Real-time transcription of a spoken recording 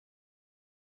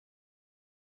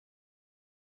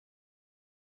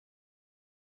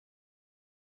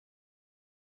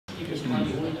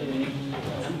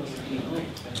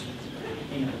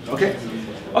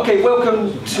Okay,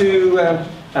 welcome to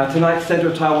tonight's Center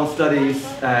of Taiwan Studies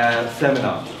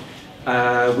seminar.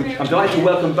 I'm delighted to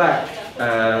welcome back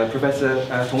Professor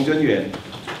Chen-yuan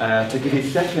to give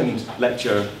his second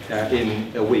lecture in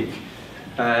a week.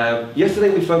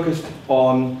 Yesterday we focused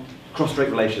on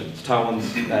cross-strait relations,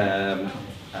 Taiwan's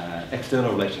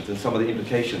external relations, and some of the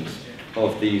implications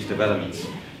of these developments.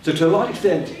 So to a large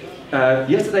extent,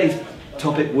 yesterday's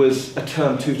topic was a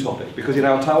Term 2 topic, because in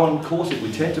our Taiwan courses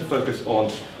we tend to focus on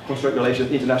cross-strait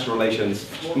relations, international relations,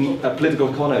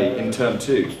 political economy in Term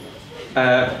 2.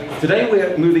 Today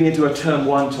we're moving into a Term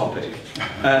 1 topic,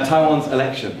 Taiwan's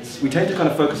elections. We tend to kind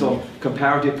of focus on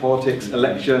comparative politics,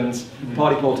 elections,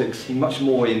 party politics, much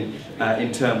more in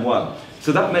Term 1.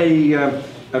 So that may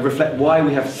reflect why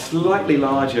we have slightly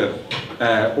larger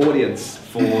audience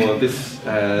for this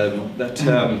that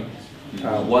Term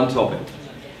 1 topic.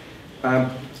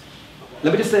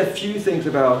 Let me just say a few things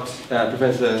about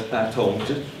Professor Tung,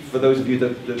 just for those of you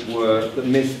that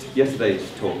missed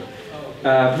yesterday's talk.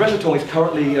 Professor Tung is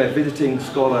currently a visiting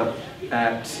scholar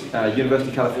at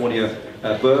University of California,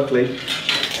 Berkeley.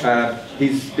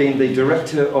 He's been the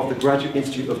director of the Graduate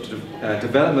Institute of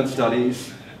Development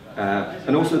Studies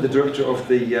and also the director of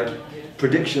the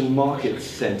Prediction Markets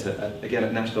Center, again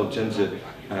at National Chengchi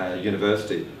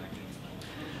University.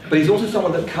 But he's also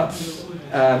someone that cuts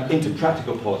into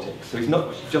practical politics, so he's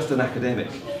not just an academic.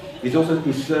 He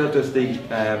served as the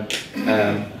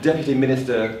Deputy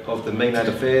Minister of the Mainland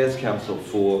Affairs Council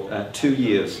for 2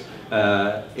 years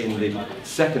in the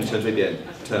second Chen-yuan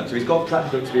term. So he's got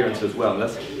practical experience as well, and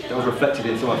that was reflected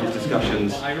in some of his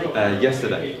discussions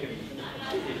yesterday.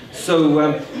 So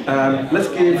let's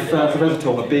give Professor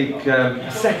Tung a big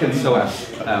second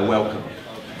SOAS welcome.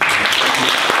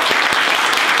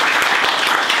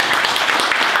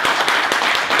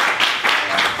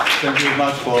 Thank you very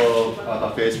much for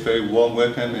Dr. very warm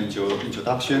welcome and your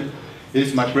introduction. It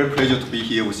is my great pleasure to be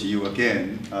here with you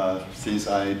again since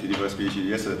I delivered a speech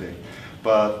yesterday.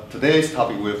 But today's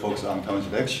topic will focus on Taiwan's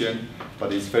election,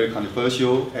 but it's very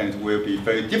controversial and will be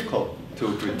very difficult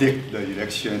to predict the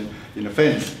election in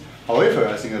advance. However,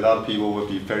 I think a lot of people will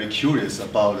be very curious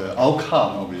about the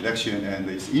outcome of the election and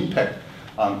its impact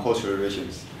on cultural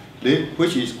relations,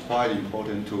 which is quite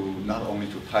important to not only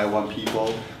to Taiwan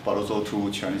people, but also to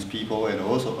Chinese people and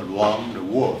also around the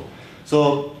world.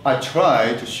 So I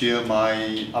try to share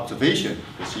my observation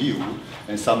with you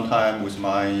and sometimes with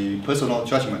my personal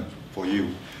judgment for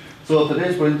you. So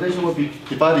today's presentation will be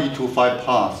divided into 5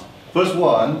 parts. First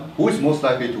one, who is most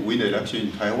likely to win the election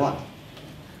in Taiwan?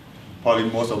 Probably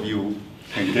most of you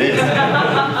can guess.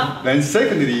 Then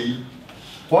secondly,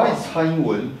 why is Tsai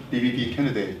Ing-wen, DPP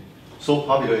candidate, so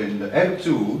popular in the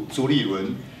F2 Zhu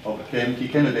Li-yun of KMT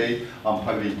candidate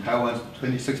unpopular in Taiwan's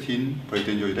 2016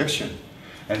 presidential election?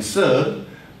 And third,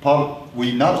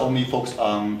 we not only focus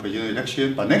on presidential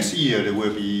election, but next year there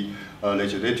will be a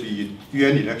Legislative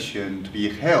Yuan election to be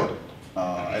held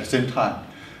at the same time,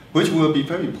 which will be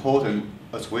very important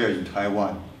as well in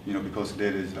Taiwan, because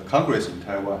there is a Congress in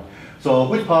Taiwan. So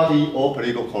which party or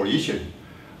political coalition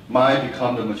might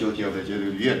become the majority of the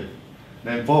Legislative Yuan?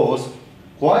 Then fourth,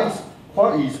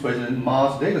 what is President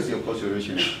Ma's legacy of cultural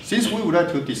relations? Since we would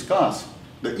like to discuss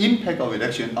the impact of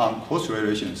election on cultural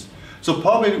relations, so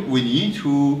probably we need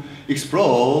to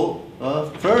explore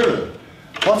further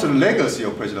what's the legacy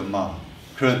of President Ma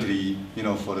currently,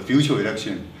 for the future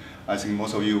election. I think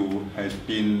most of you have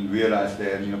been realized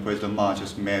that President Ma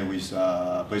just met with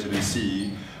President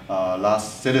Xi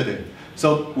last Saturday.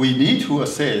 So we need to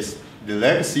assess the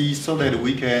legacy so that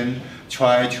we can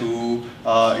try to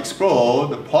explore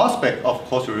the prospect of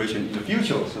cultural relations in the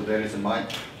future. So that is my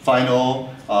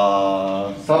final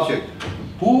subject.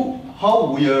 How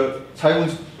will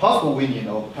Taiwan's possible winning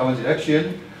of Taiwan's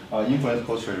election influence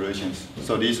cultural relations?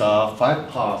 So these are 5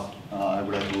 parts I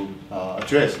would like to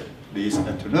address this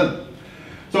afternoon.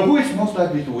 So who is most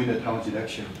likely to win the Taiwan's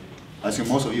election? I think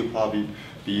most of you probably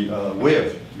be aware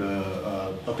of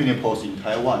the opinion polls in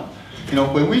Taiwan.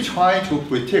 When we try to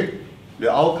predict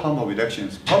the outcome of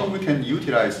elections, probably we can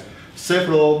utilize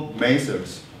several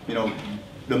methods.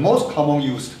 The most common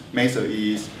used method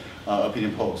is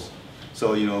opinion polls.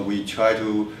 So we try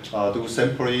to do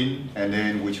sampling, and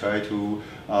then we try to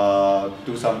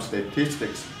do some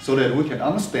statistics so that we can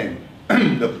understand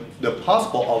the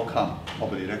possible outcome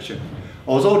of the election.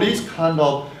 Although these kind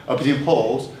of opinion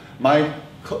polls might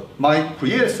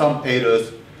create some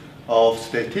errors of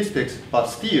statistics, but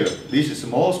still this is the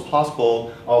most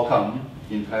possible outcome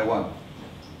in Taiwan.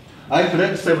 I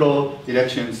collect several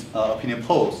elections opinion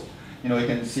polls. You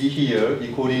can see here,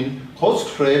 including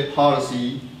Cross-Strait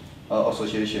policy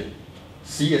Association,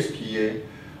 CSPA.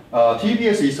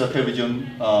 TBS is a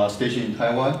television station in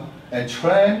Taiwan, and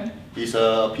Trend is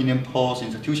an opinion poll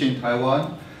institution in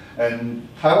Taiwan, and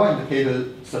Taiwan Indicator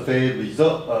Survey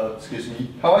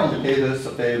Taiwan Indicator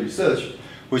Survey Research,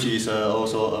 which is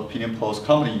also an opinion polls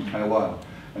company in Taiwan.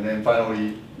 And then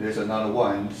finally, there's another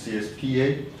one,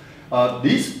 CSPA.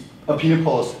 This opinion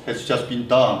polls has just been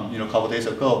done, a couple days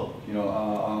ago,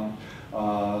 on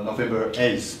November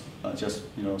 8th, just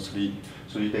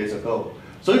 3 days ago.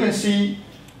 So you can see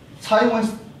Taiwan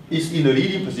is in the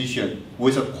leading position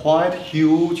with a quite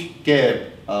huge gap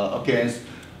against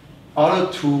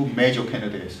other two major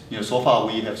candidates. So far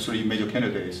we have three major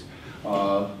candidates: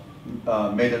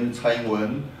 Madam Tsai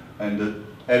Ing-wen and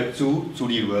Eric Zhu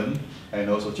Liyuan, and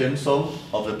also James Soong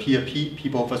of the PFP,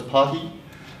 People First Party.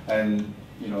 And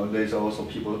there's also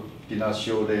people did not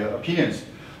show their opinions.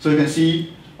 So you can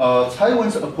see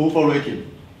Taiwan's approval rating,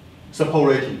 support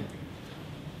rating,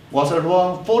 was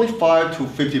around 45 to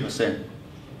 50%,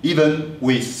 even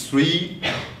with three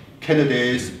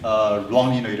candidates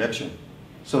running in the election.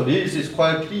 So this is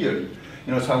quite clearly,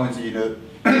 Taiwan's in a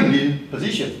leading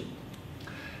position.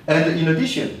 And in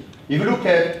addition, if you look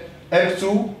at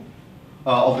F2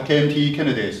 of the KMT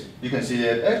candidates, you can see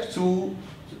that F2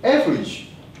 average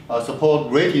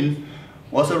support rating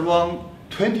was around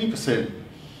 20%.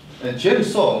 And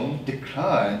James Soong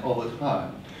declined over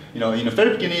time. In the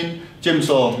very beginning, James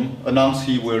Soong announced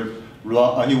he would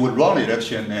run the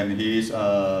election, and his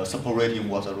support rating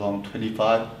was around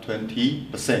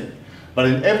 20%. But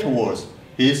then afterwards,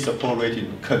 his support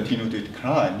rating continued to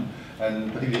decline,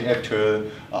 and particularly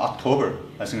after October,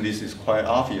 I think this is quite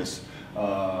obvious.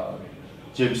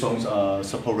 James Soong's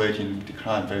support rating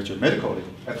declined very dramatically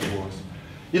afterwards.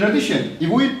 In addition, if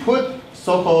we put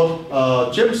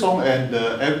so-called James Soong and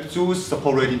Eric Zhu's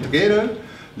support rating together,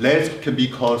 that can be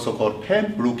called so-called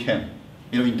pan-blue camp.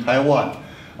 In Taiwan,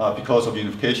 because of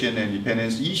unification and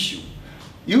independence issue,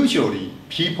 usually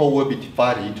people will be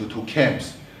divided into two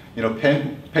camps.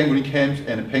 Pan-green camps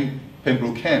and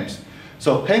pan-blue camps.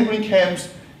 So pan-green camps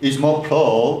is more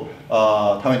pro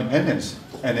Taiwan independence,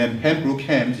 and then pan-blue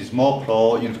camps is more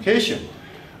pro unification.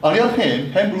 On the other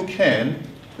hand, pan-green camp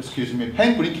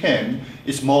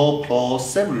is more pro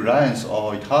self-reliance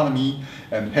or economy,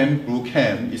 and pan-blue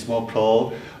camp is more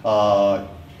pro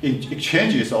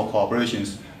exchanges or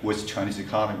cooperations with Chinese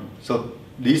economy. So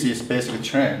this is basically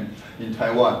trend in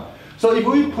Taiwan. So if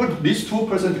we put these two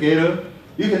persons together,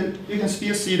 you can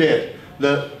still see that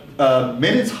the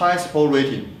Madam Tsai support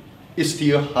rating is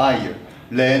still higher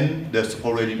than the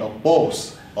support rating of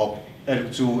both of Eric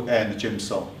Zhu and James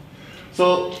Soong.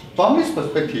 So from this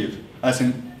perspective, I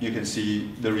think you can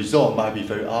see the result might be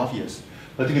very obvious.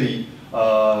 Particularly,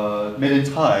 Madam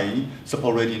Tsai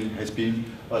support rating has been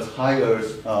as high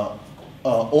as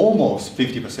almost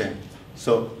 50%.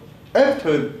 So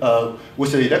after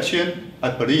with the election, I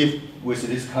believe with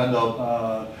this kind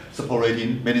of support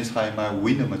rating, Madam Tsai might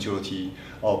win the majority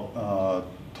of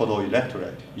total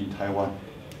electorate in Taiwan.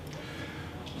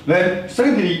 Then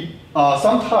secondly,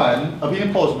 sometimes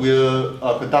opinion polls will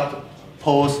conduct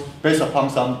polls based upon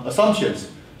some assumptions.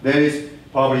 That is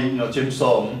probably James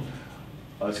Soong.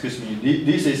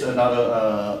 This is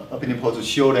another opinion poll to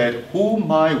show that who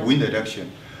might win the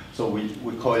election. So we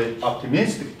call it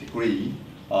optimistic degree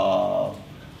for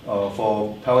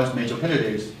Taiwan's major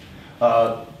candidates.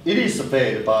 It is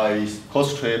surveyed by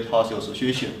Cross-Strait Party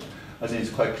Association. I think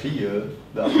it's quite clear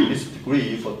the optimistic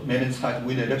degree for Madam Tsai to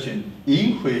win the election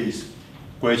increased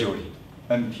gradually.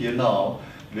 Until now,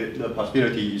 the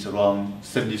possibility is around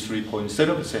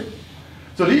 73.7%.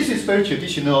 So this is very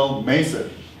traditional method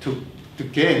to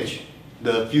gauge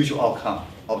the future outcome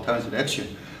of Taiwan's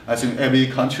election. I think every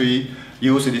country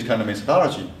uses this kind of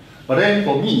methodology. But then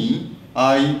for me,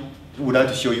 I would like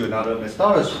to show you another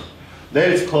methodology. That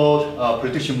is called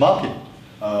prediction market.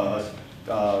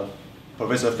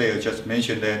 Professor Fei just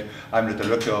mentioned that I'm the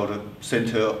director of the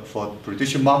Center for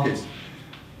Prediction Markets.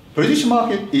 Prediction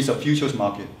market is a futures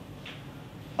market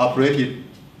operated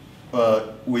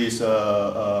with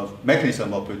a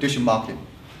mechanism of prediction market.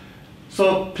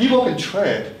 So people can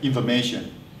trade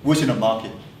information within the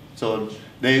market. So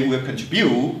they will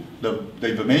contribute the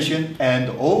information and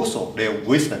also their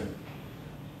wisdom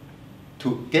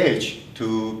to gauge,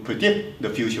 to predict the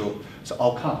future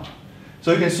outcome.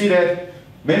 So you can see that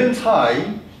Madam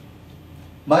Tsai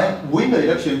might win the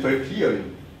election very clearly.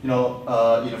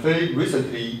 Very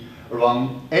recently,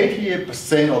 around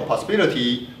 88% of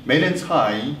possibility, Madam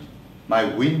Tsai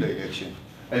might win the election.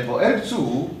 And for Eric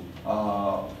Zhu,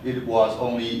 it was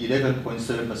only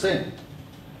 11.7%.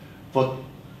 For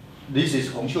this is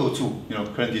Hsiu-chu.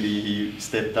 Currently he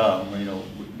stepped down.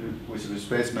 With the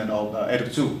replacement of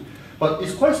Chu. But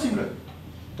it's quite similar,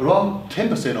 around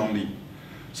 10% only.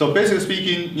 So basically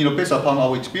speaking, based upon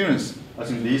our experience, I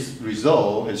think this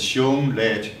result has shown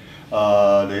that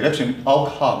the election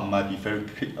outcome might be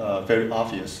very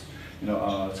obvious.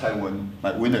 Tsai Ing-wen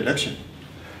might win the election.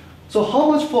 So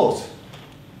how much force?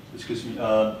 Excuse me.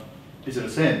 Is the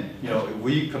same. If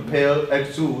we compare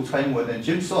Chu, Tsai Ing-wen, and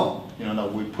James Soong, now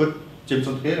we put James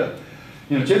Soong together.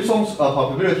 James Soong's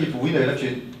probability to win the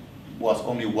election was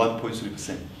only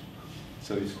 1.3%.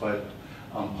 So it's quite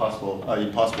impossible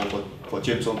for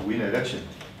James Soong to win the election.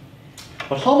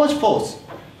 But how much votes?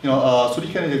 Three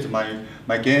candidates might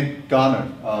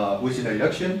garner within the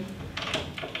election.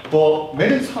 For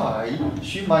Madam Tsai,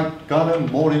 she might garner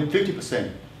more than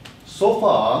 50%. So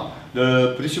far,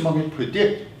 the prediction market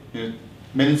predict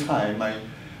Madam Tsai might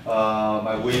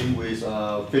win with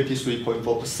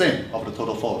 53.4% of the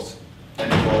total votes.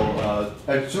 And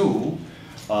for Chu,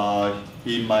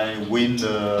 he might win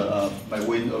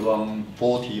around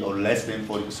 40 or less than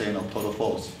 40% of total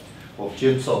votes. For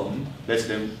James Soong, less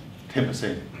than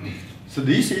 10%. So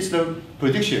this is the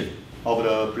prediction of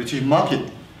the British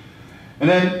market. And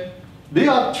then there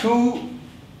are two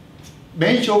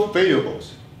major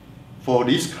variables for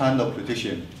this kind of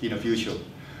prediction in the future.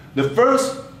 The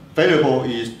first variable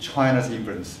is China's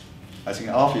influence. I think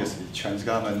obviously Chinese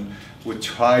government would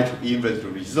try to influence the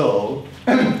result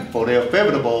for their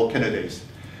favorable candidates.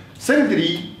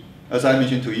 Secondly, as I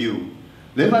mentioned to you,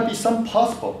 there might be some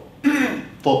possible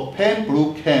for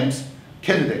pan-blue camps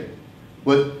candidate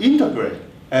would integrate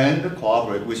and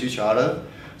cooperate with each other.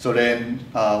 So then,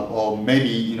 or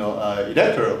maybe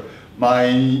electorate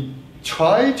might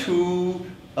try to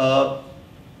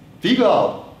figure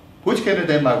out which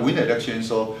candidate might win the election.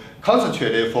 So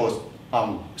concentrate their force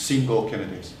on single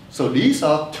candidates. So these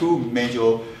are two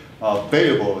major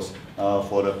variables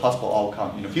for the possible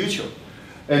outcome in the future.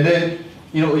 And then,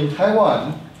 in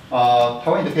Taiwan,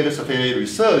 Taiwan Indicator Survey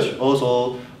Research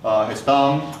also has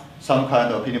done some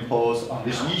kind of opinion polls on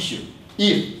this issue.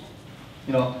 If,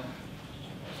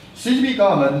 CCP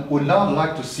government would not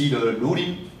like to see the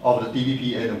ruling of the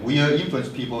DPP and will influence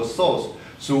people's thoughts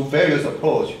through various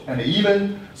approach, and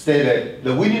even state that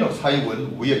the winning of Tsai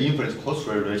Ing-wen will influence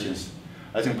cross-strait relations.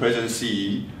 I think President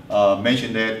Xi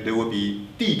mentioned that there would be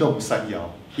地动山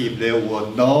摇 if there were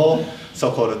no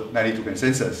so-called 92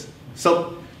 consensus.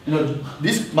 So,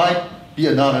 this might be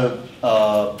another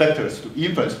factors to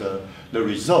influence the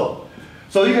result.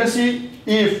 So you can see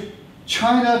if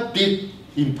China did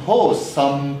impose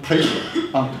some pressure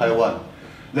on Taiwan,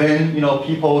 then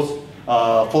people's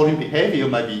voting behavior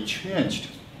might be changed,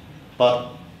 but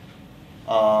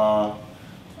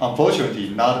unfortunately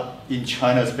not in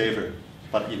China's favor,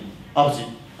 but in opposite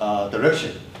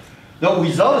direction. Now,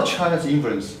 without China's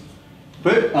influence,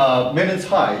 Madam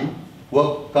Tsai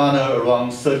will garner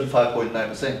around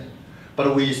 35.9%.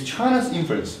 But with China's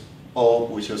influence, or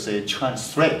we should say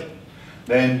China's threat,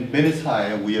 then Madam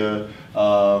Tsai will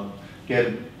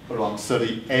get around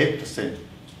 38%.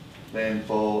 Then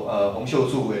for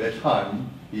Hsiu-chu at that time,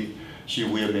 she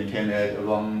will maintain at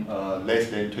around less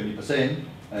than 20%.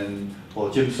 And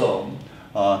for James Soong,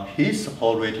 his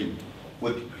support rating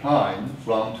will decline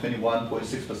from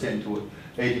 21.6% to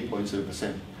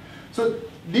 18.7%. So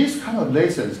this kind of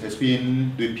lessons has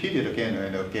been repeated again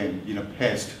and again in the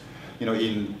past. In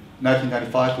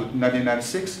 1995 to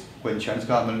 1996, when Chinese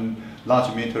government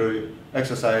launched military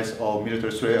exercise or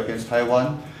military threat against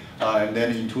Taiwan, and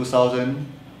then in 2000,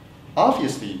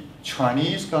 obviously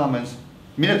Chinese government's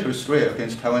military threat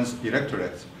against Taiwan's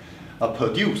electorate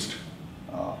produced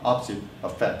opposite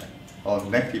effect or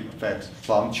negative effects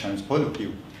from China's point of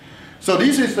view. So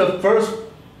this is the first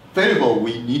variable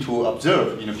we need to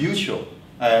observe in the future.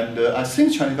 And I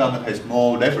think Chinese government has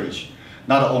more leverage,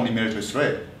 not only military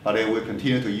threat, but they will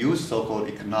continue to use so-called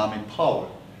economic power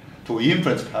to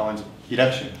influence Taiwan's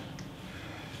election.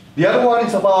 The other one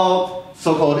is about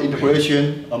so-called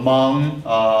integration among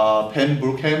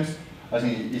pan-blue camps. I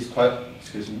think it's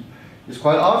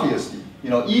quite obvious.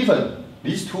 Even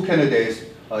these two candidates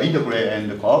integrate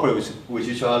and cooperate with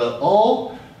each other,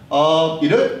 or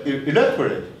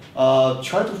electorate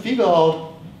try to figure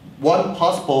out one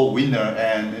possible winner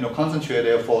and concentrate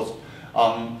their efforts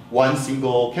on one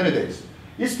single candidate.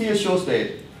 It still shows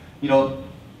that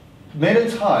Madam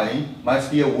Tsai might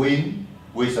still win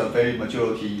with a very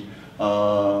majority,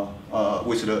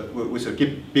 with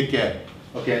a big gap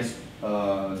against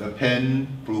the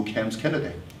pan-blue camp's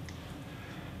candidate.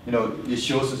 It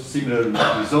shows similar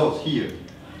results here.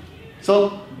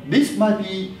 So this might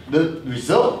be the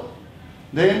result.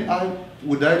 Then I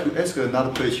would like to ask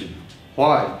another question.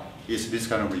 why is this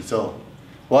kind of result?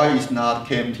 Why is not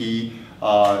KMT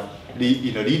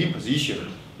in a leading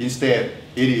position? Instead,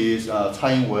 it is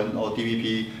Tsai Ing-wen or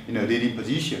DPP in a leading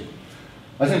position.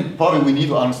 I think probably we need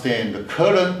to understand the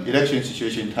current election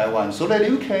situation in Taiwan so that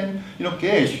you can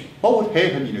gauge what would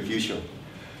happen in the future.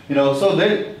 So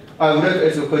then I would like to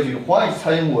ask the question, why is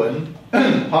Tsai Ing-wen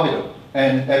popular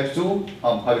and Hsiu-chu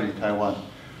unpopular in Taiwan?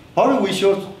 Probably we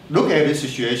should look at this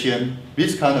situation,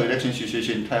 this kind of election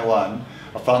situation in Taiwan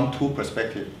from two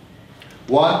perspectives.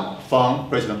 One from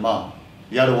President Ma,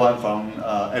 the other one from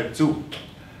Hsiu-chu.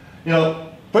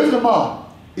 President Ma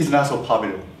is not so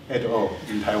popular at all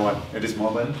in Taiwan at this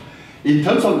moment. In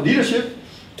terms of leadership,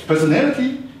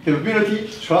 personality, capability,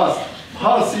 trust,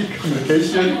 policy,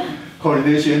 communication,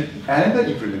 coordination, and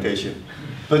implementation,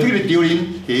 particularly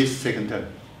during his second term.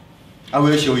 I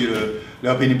will show you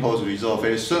the opinion polls result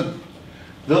very soon.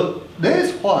 That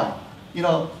is why,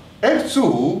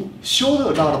 Hsiu-chu showed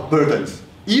a lot of burdens.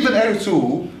 Even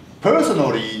Hsiu-chu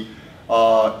personally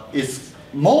is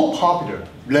more popular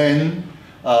than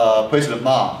President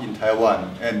Ma in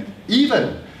Taiwan, and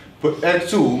even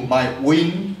Hsiu-chu might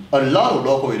win a lot of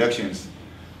local elections,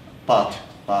 but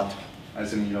I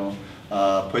think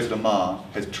President Ma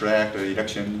has dragged the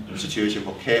election situation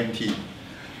for KMT.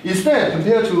 Instead,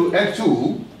 compared to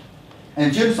Hsiu-chu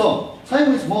and James Soong, Tsai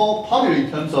Ing-wen is more popular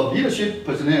in terms of leadership,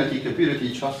 personality,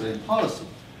 capability, trust, and policy.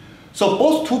 So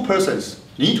both two persons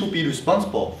need to be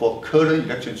responsible for current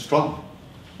election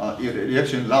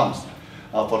election rounds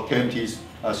for KMT's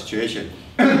situation,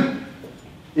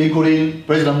 including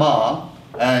President Ma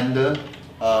and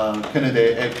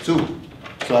candidate Hsiu-chu.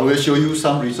 So I will show you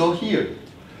some results here.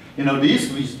 This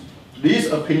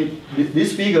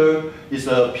figure is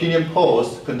an opinion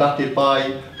polls conducted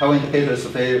by Taiwan Indicator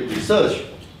Survey Research.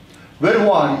 Red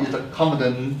one is the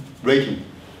confidence rating.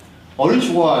 Orange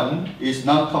one is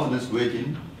non-confidence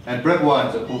rating, and black one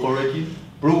is the approval rating.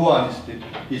 Blue one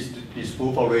is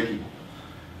disapproval rating,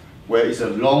 where it's a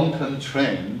long-term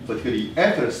trend, particularly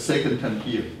after the second term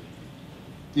here.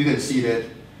 You can see that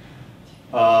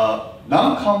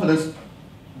non-confidence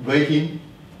rating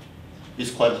is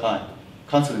quite high,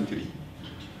 constantly,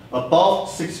 above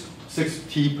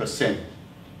 60%.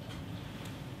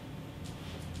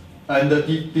 And the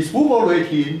disapproval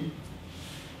rating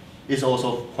is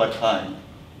also quite high,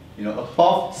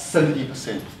 above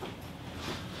 70%.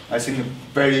 I think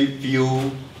very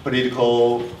few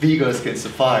political figures can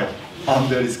survive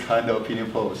under this kind of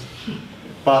opinion polls.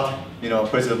 But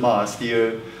President Ma is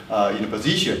still in a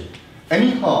position.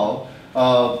 Anyhow,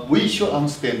 we should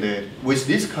understand that with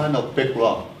this kind of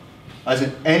background, I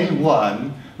think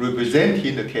anyone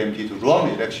representing the KMT to run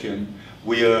the election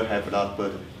will have a lot of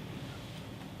burden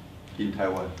in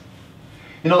Taiwan.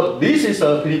 This is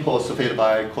a opinion poll surveyed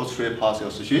by Cross-Strait Policy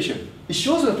Association. It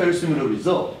shows a very similar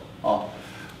result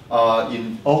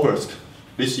in August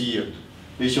this year.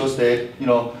 It shows that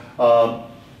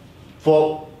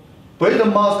for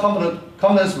President Ma's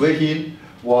confidence rating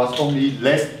was only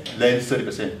less than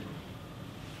 30%.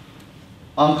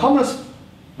 Confidence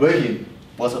rating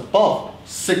was above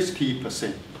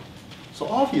 60%. So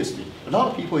obviously, a lot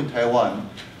of people in Taiwan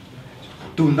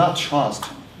do not trust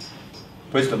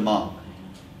President Ma.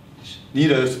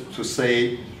 Needless to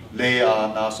say, they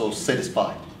are not so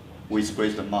satisfied with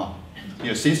President Ma.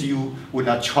 Since you would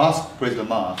not trust President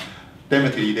Ma,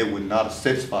 definitely they would not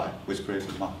satisfy with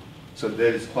President Ma. So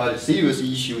that is quite a serious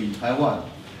issue in Taiwan.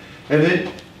 And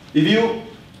then, if you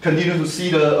continue to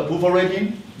see the approval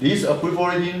rating, this approval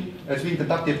rating has been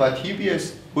conducted by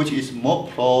TBS, which is more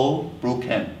pro-blue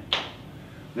camp.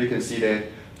 We can see that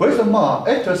President Ma,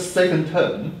 after second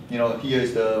term, here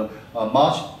is the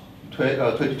March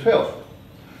 2012,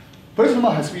 President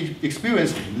Ma has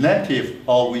experienced negative,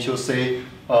 or we should say,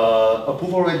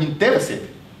 approval rating deficit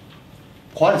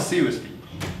quite seriously,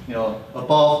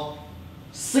 above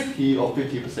 60 or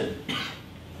 50%.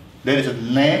 That is a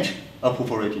net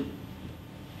approval rating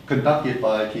conducted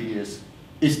by TBS.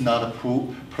 It's not a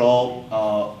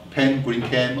pro-Pen Green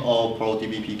camp or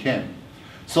pro-DBP camp.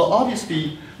 So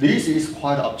obviously, this is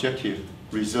quite an objective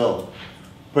result.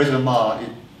 President Ma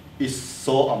is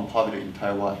so unpopular in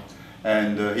Taiwan,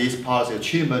 and his policy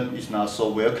achievement is not so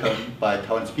welcomed by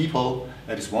Taiwanese people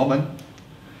at this moment.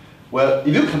 Well,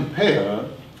 if you compare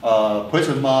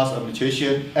President Ma's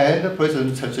administration and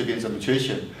President Chen Shui-bian's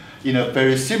administration in a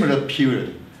very similar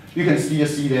period, you can still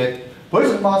see that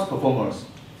President Ma's performance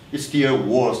is still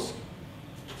worse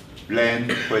than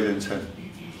President Chen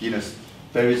in a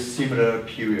very similar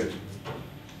period.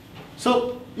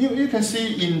 So you can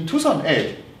see in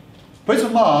 2008,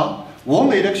 President Ma won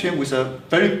the election with a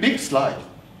very big slide,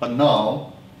 but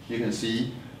now you can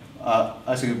see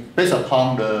I think based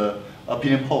upon the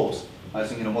opinion polls, I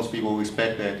think most people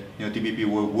expect that DPP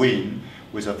will win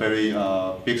with a very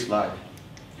big slide.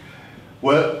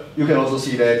 Well, you can also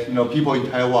see that people in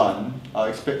Taiwan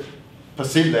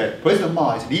perceive that President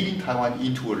Ma is leading Taiwan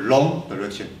into a wrong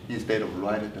direction instead of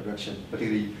right direction,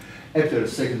 particularly after the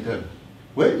second term.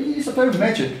 Well, it's a very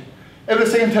magic. Every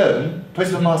second term,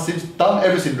 President Ma seems done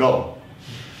everything wrong.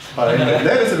 But in the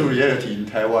legislative reality in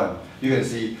Taiwan, you can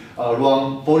see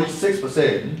around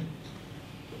 46%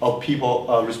 of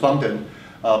people, respondents,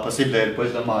 perceive that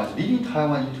President Ma is leading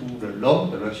Taiwan into the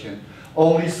wrong direction.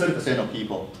 Only 30% of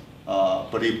people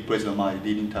believe President Ma is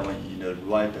leading Taiwan in the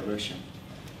right direction.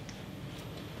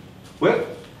 Well,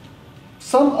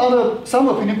 some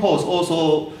opinion polls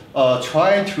also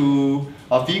try to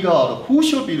figure out who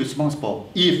should be responsible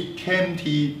if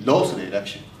KMT lost the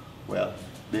election. Well,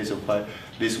 this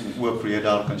will create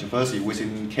a controversy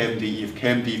within KMT if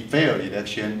KMT fails the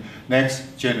election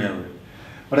next January.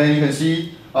 But then you can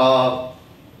see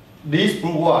this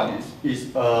blue one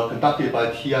is conducted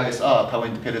by TISR, Taiwan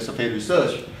Indicator Survey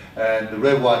Research, and the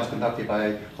red one is conducted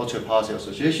by Cross-Strait Policy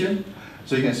Association.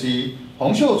 So you can see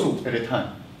Hsiu-chu at the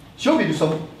time should be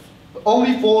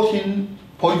only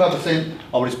 14.5%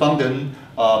 of respondents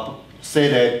say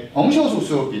that Hsiu-chu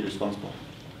should be responsible.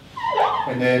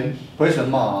 And then President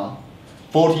Ma,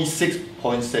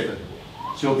 46.7%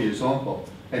 should be responsible.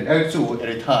 And Hsiu-chu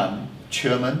at the time,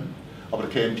 chairman of the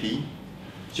KMT,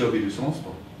 should be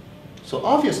responsible. So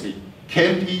obviously,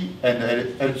 KMT and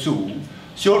Hsiu-chu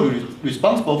should be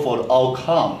responsible for the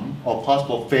outcome or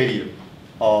possible failure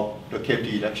of the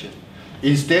KMT election,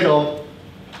 instead of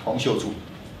Hsiu-chu.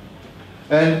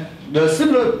 And the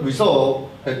similar result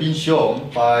has been shown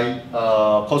by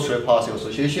Cross-Strait Policy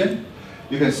Association.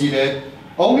 You can see that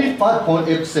only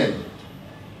 5.8%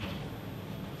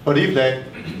 believe that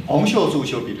Hsiu-chu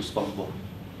should be responsible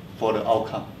for the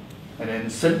outcome. And then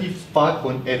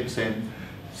 75.8%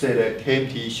 say that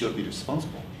KMT should be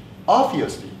responsible.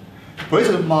 Obviously,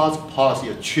 President Ma's policy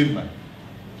achievement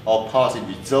or policy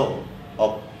result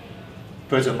of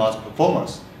President Ma's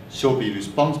performance should be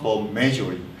responsible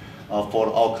majorly for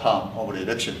the outcome of the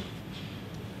election.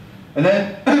 And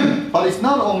then, but it's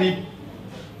not only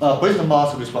President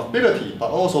Ma's responsibility, but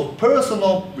also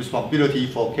personal responsibility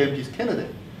for KMT's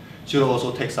candidate should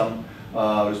also take some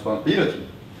responsibility.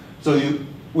 So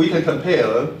we can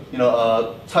compare,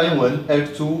 Tsai Ing-wen,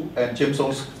 Hsiu-chu, and James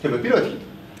Soong's capability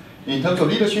in terms of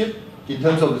leadership, in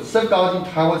terms of safeguarding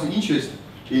Taiwan's interest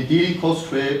in dealing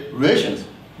cross-strait relations.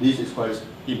 This is quite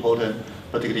important,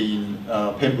 particularly in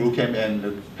Pen-Blue camp and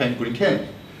the Pen-Green camp.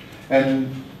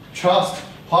 And trust,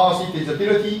 policy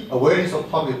feasibility, awareness of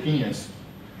public opinions.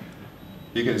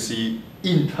 You can see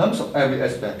in terms of every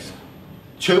aspect,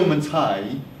 Chairman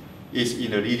Tsai is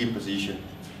in a leading position,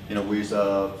 with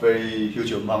a very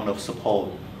huge amount of support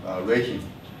rating.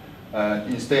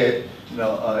 Instead,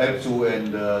 Hsiu-chu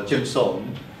and James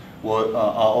Soong are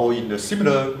all in the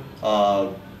similar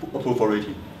approval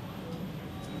rating.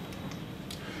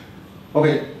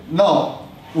 Okay, now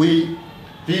we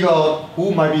figure out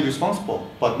who might be responsible,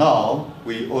 but now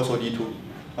we also need to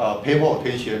pay more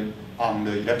attention on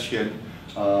the election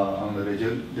on the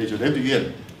Legislative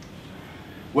Yuan.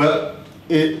 Well,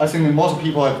 I think most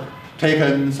people have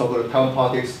taken sort of Taiwan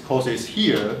politics courses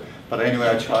here, but anyway,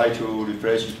 I try to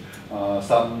refresh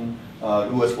some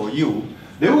rules for you.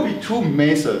 There will be two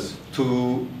methods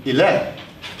to elect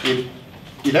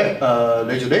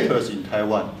legislators in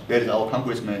Taiwan. That is our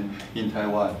congressmen in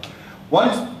Taiwan. One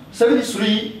is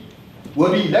 73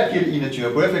 will be elected in a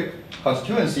geographic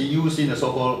constituency using the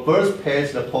so-called first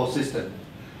past the post system.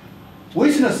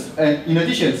 In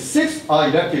addition, 6 are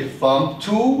elected from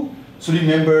 2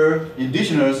 3-member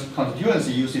indigenous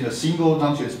constituency using a single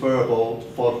non-transferable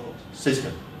vote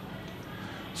system.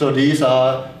 So these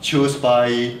are chosen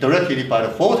directly by the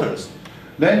voters.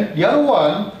 Then the other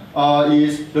one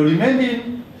is the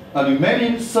remaining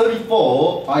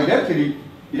 34 are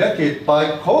elected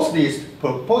by closest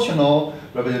proportional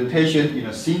representation in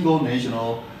a single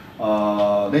nationwide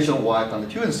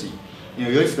constituency.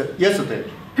 Yesterday,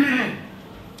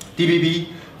 DPP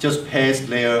just passed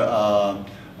their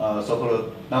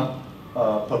so-called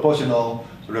proportional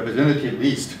representative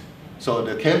list. So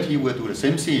the KMT will do the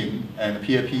same thing, and the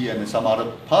PAP and some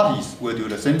other parties will do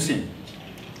the same thing.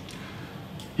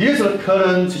 Here's the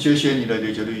current situation in the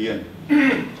Legislative Yuan.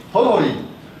 Totally,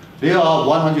 there are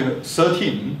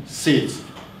 113 seats.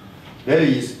 That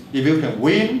is, if you can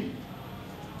win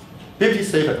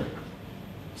 57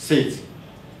 seats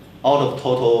out of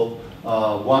total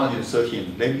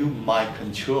 113, then you might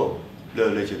control the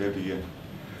Legislative Yuan.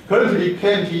 Currently,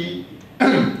 KMT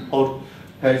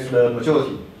has the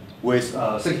majority, with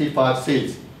 65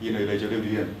 seats in the Legislative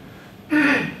Yuan.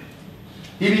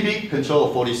 DPP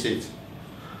control 40 seats.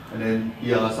 And then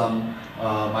here are some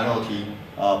minority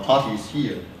parties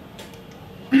here.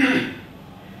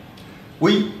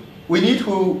 We need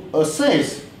to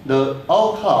assess the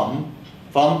outcome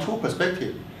from two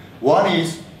perspectives. One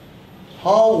is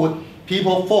how would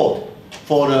people vote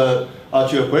for the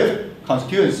geographic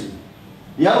constituency.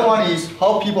 The other one is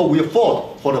how people will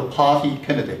vote for the party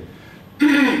candidate,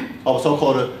 or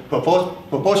so-called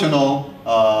proportional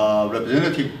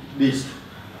representative list.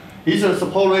 These are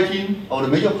support rating of the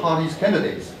major parties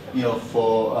candidates,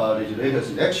 for legislators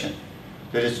election.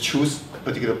 That is, choose a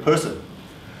particular person.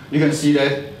 You can see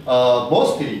that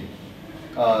mostly,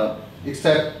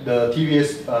 except the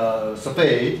TVS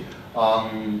survey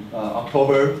on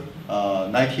October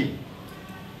 19.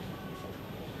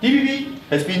 DPP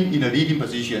has been in a leading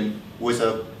position with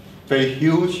a very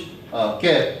huge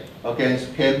gap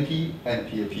against KMT and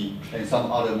PAP and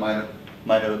some other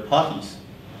minor parties.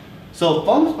 So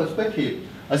from this perspective,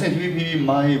 I think DPP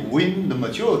might win the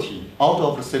majority out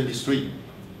of the 73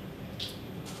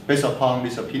 based upon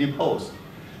this opinion polls.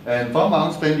 And from my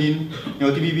understanding,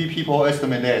 DPP people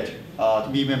estimate that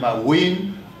DPP might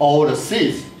win all the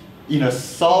seats in the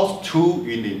South 2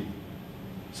 Union.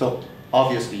 So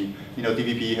obviously,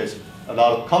 DPP has a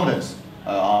lot of confidence,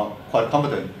 quite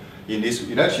confident in this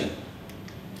election.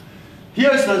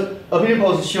 Here is the opinion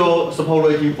polls show support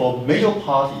rating for major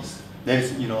parties. There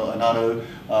is, another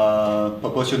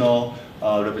proportional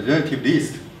representative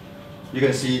list. You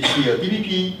can see here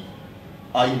DPP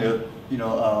are in the,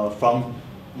 front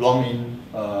running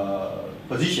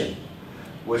position,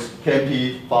 with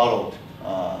KMT followed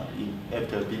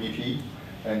after DPP,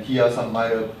 and here are some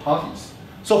minor parties.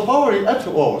 So probably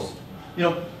afterwards,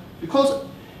 because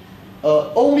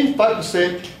only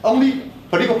 5%, only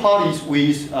political parties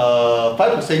with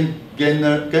 5%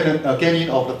 gaining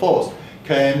of the votes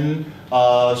can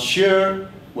share,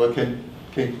 well, can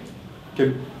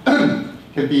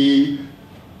be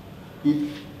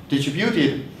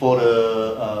distributed for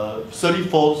the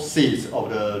 34 seats of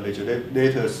the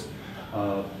legislators.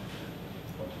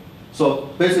 So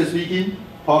basically speaking,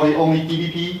 probably only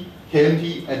DPP,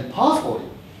 KMT, and possibly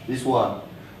this one,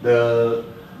 the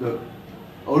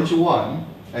orange one,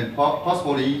 and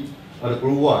possibly the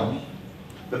blue one.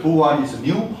 The blue one is a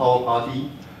new power party,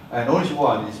 and orange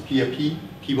one is PAP,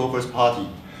 People First Party,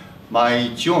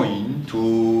 might join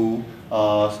to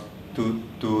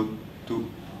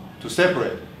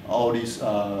separate all these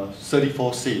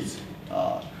 34 seats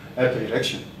after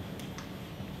election.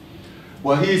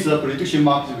 Well, here's the prediction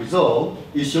market result.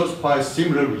 It shows quite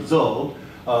similar result.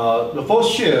 The fourth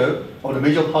share of the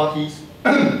major parties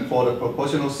for the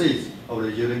proportional seats of the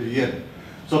Legislative Yuan.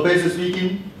 So basically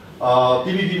speaking,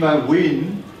 DPP might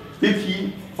win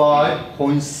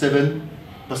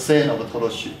 55.7% of the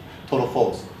total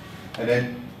votes, and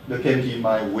then the KMT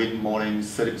might win more than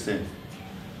 30%,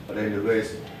 but then the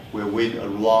rest will win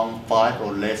around 5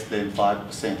 or less than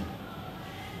 5%.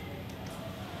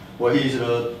 Well, here is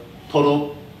the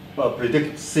total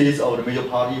predicted seats of the major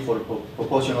party for the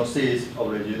proportional seats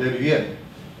of the Legislative Yuan.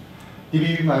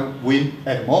 DPP might win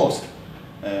at most,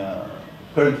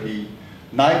 currently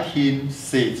 19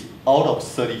 seats out of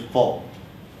 34.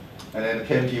 And then the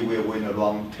KMT will win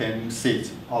around 10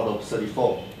 seats out of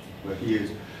 34. Well, here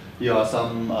are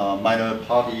some minor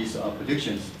parties'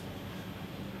 predictions.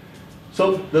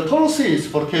 So the total seats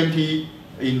for the KMT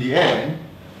in the end,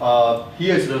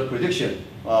 here is the prediction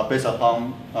based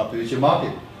upon prediction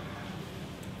market.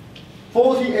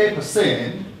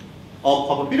 48% of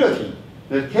probability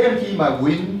that KMT might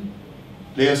win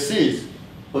their seats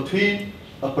between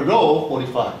below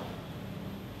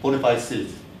 45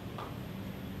 seats.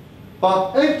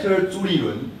 But after Zhu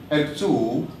Liyun and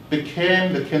Zhu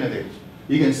became the candidate,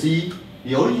 you can see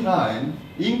the orange line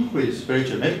increased very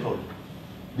dramatically.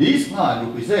 This line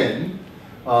represents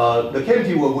the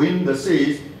KMT will win the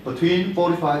seats between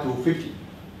 45 to 50.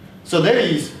 So that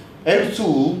is, after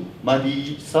Zhu might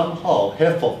be somehow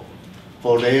helpful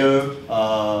for their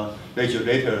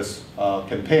legislators'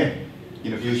 campaign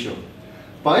in the future.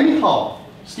 But anyhow,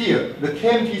 still, the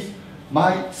KMT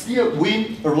might still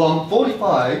win around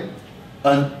 45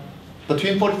 and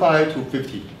between 45 to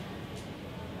 50.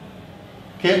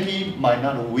 KMT might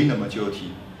not win the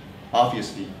majority,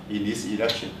 obviously, in this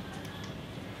election.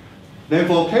 Then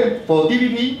for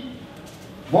DPP,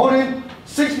 more than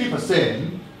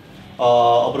 60%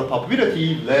 of the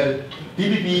probability that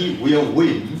DPP will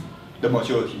win the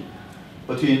majority,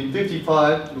 between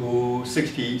 55 to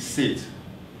 60 seats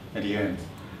at the end.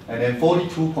 and then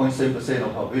 42.7%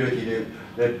 of probability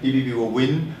that DPP will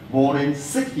win more than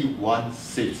 61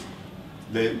 seats.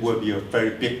 There will be a very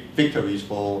big victories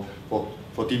for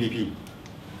DPP.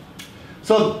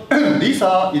 So these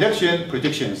are election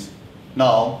predictions.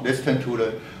 Now let's turn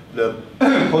to the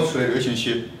cross-strait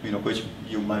relationship, which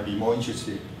you might be more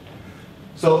interested.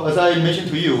 So as I mentioned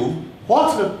to you,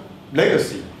 what's the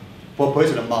legacy for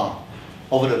President Ma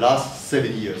over the last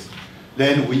 7 years?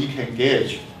 Then we can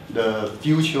gauge the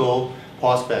future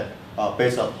prospect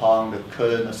based upon the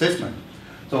current assessment.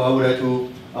 So I would like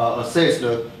to assess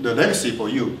the legacy for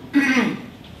you.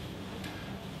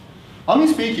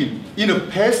 Honestly speaking, in the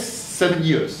past 7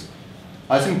 years,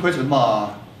 I think President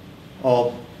Ma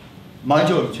or my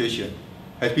administration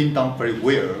has been done very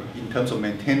well in terms of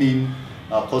maintaining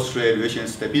cross-strait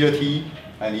relations stability,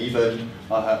 and even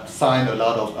have signed a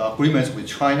lot of agreements with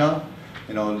China.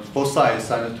 Both sides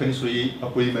signed 23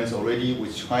 agreements already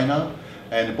with China,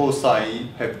 and both sides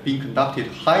have been conducted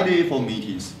high-level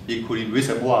meetings, including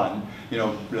recent one,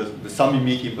 the summit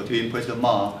meeting between President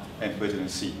Ma and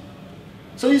President Xi.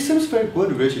 So it seems very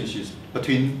good relationships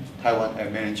between Taiwan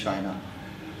and mainland China.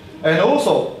 And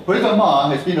also, President Ma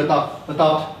has been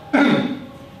adopt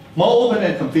more open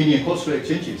and convenient cross-strait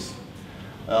exchanges.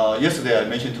 Yesterday I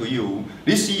mentioned to you,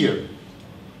 this year,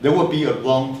 there will be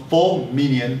around 4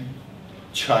 million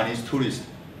Chinese tourists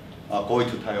going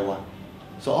to Taiwan.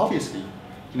 So obviously,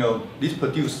 this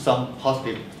produced some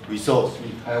positive results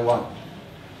in Taiwan.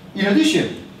 In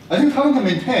addition, I think Taiwan can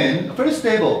maintain very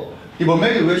stable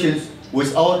diplomatic relations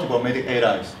with our diplomatic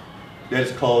allies. That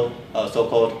is called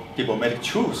so-called diplomatic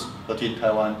truce between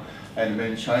Taiwan and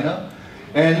mainland China.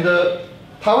 And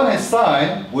Taiwan has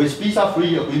signed with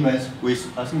visa-free agreements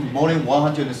with, I think, more than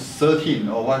 113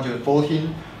 or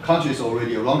 114 countries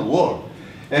already around the world.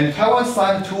 And Taiwan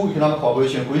signed 2 economic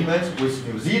cooperation agreements with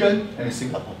New Zealand and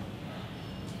Singapore,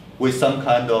 with some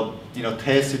kind of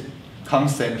tacit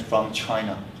consent from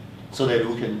China, so that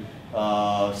we can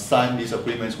sign these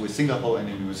agreements with Singapore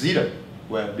and New Zealand,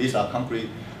 where these are concrete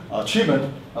achievements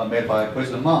made by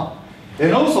President Ma.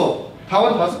 And also,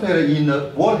 Taiwan participated in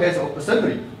the World Health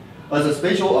Assembly as a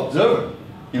special observer.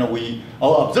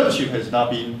 Our observership has not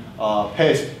been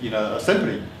passed in an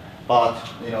assembly, but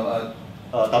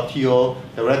WTO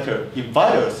director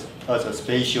invited us as a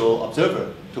special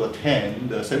observer to attend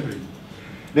the assembly.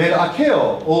 Then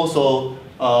ICAO also,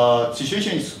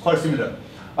 situation is quite similar.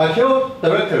 ICAO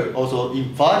director also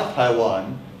invited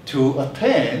Taiwan to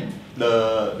attend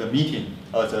the meeting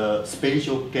as a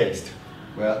special guest.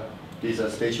 Well, this is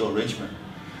a special arrangement.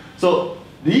 So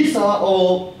these are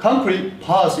all concrete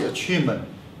policy achievements,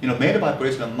 made by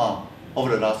President Ma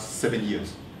over the last 7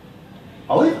 years.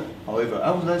 However,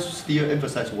 I would like to still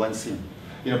emphasize one thing.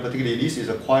 Particularly this is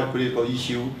a quite critical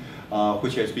issue,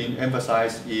 which has been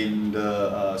emphasized in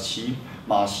the Xi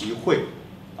Hui,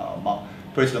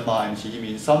 President Ma and Xi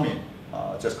Jinping summit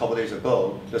just a couple days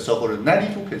ago, the so-called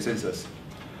 92 consensus.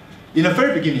 In the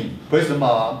very beginning, President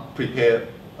Ma prepared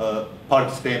a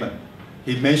public statement.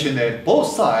 He mentioned that both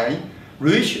sides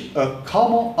reached a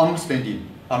common understanding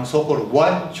on so-called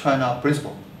One China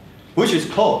principle, which is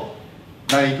called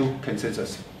 92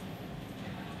 consensus.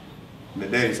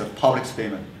 That is a public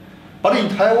statement. But in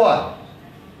Taiwan,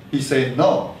 he said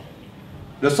no.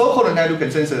 The so-called 92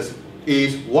 consensus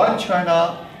is One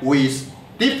China with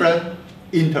different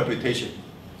interpretation.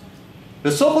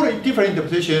 The so-called different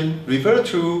interpretation refer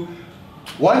to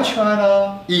One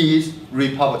China is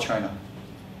Republic China.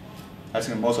 I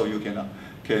think most of you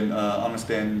can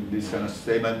understand this kind of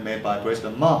statement made by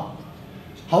President Ma.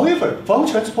 However, from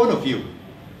China's point of view,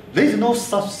 there is no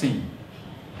such thing.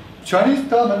 Chinese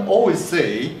government always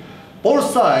say both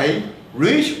sides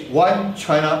reached One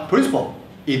China principle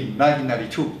in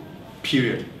 1992,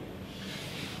 period.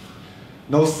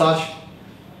 No such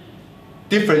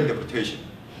different interpretation.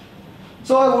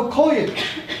 So I would call it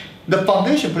the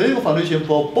foundation, political foundation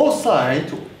for both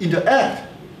sides to interact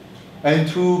and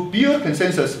to build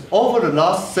consensus over the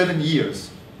last 7 years.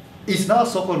 It's not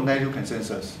so-called 92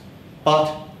 consensus,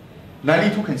 but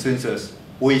 92 consensus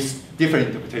with different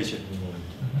interpretation.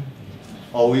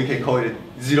 Or we can call it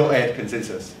 08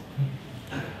 consensus.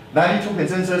 92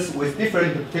 consensus with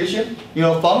different interpretation.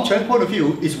 From China's point of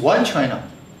view, it's One China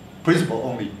principle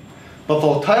only. But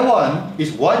for Taiwan,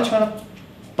 it's One China,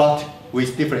 but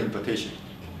with different interpretation.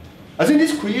 I think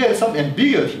this creates some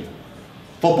ambiguity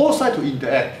for both sides to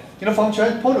interact. From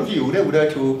China's point of view, they would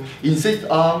like to insist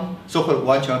on so-called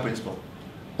One China principle.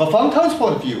 But from Taiwan's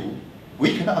point of view,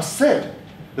 we cannot accept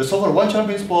the so-called One China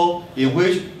principle in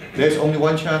which there's only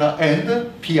one China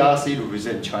and PRC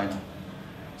represent China.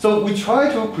 So we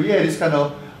try to create this kind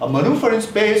of a maneuvering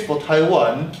space for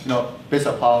Taiwan, based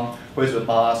upon President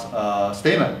Ma's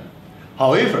statement.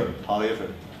 However,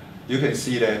 you can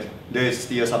see that there is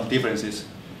still some differences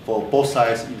for both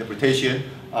sides' interpretation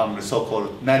on the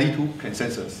so-called 92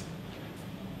 consensus.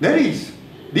 That is,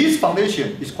 this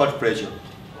foundation is quite fragile.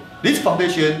 This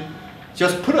foundation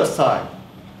just put aside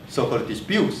so-called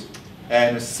disputes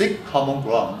and seek common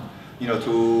ground,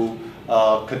 to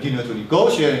continue to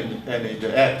negotiate and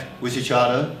interact with each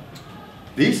other.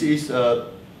 This is a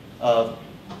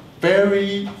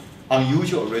very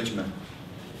unusual arrangement,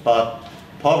 but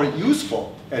probably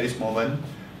useful at this moment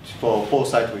for both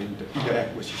sides to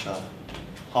interact with each other.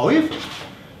 However,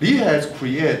 this has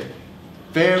created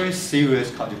very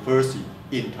serious controversy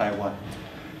in Taiwan.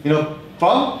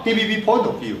 From DPP point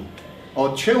of view,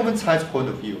 or Chairman Tsai's point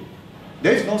of view,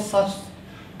 there is no such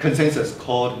consensus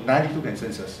called 92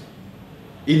 consensus.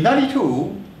 In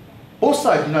 92, both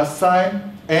sides did not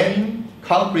sign any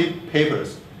concrete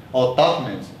papers or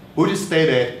documents which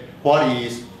stated what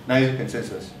is 92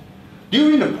 consensus.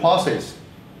 During the process,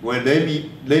 where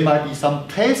there might be some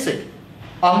tacit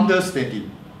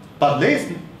understanding, but there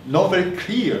is no very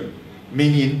clear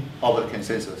meaning of the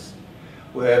consensus.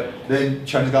 Where then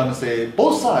Chinese government say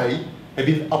both sides have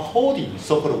been upholding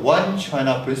so-called one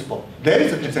China principle. There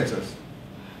is a consensus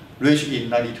reached in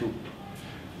 92.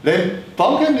 Then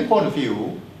from Kennedy's point of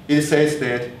view, it says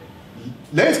that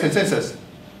there is consensus,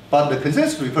 but the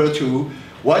consensus refers to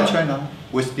one China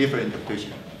with different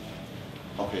interpretation.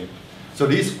 Okay, so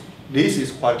this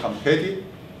is quite complicated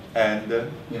and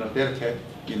delicate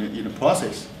in the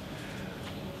process.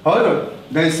 However,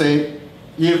 they say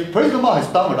if President Ma has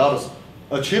done a lot of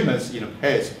achievements in the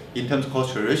past in terms of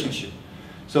cultural relationship,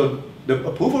 so the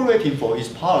approval rating for his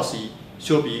policy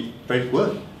should be very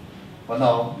good. But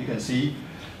now you can see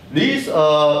these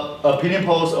opinion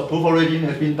polls approval rating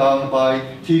has been done by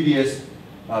TBS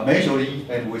majorly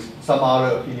and with some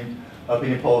other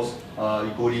opinion polls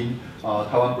including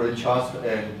Taiwan Brain Trust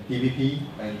and DPP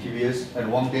and TBS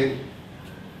and Wang Daily.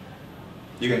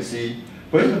 You can see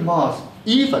President Ma,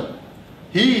 even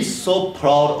he is so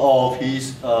proud of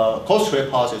his Cross-Strait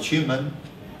policy achievement,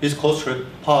 his Cross-Strait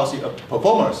policy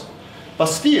performance, but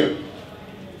still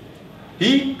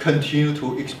he continued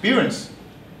to experience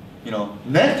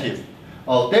negative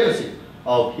or deficit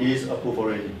of his approval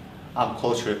rating on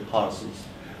Cross-Strait policies,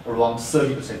 around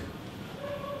 30%.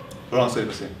 Around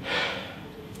 30%.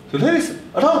 So there is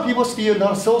a lot of people still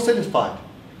not so satisfied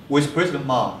with President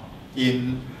Ma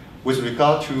with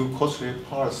regard to Cross-Strait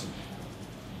policy.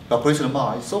 But President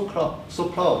Ma is so proud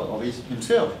of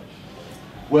himself.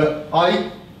 Well,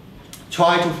 I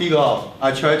try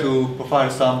to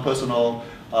provide some personal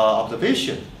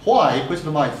observation why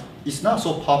President Ma is not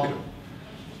so popular.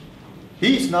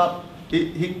 He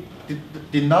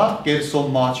did not get so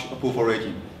much approval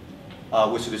rating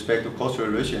with respect to cultural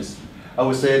relations. I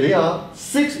would say there are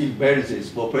 6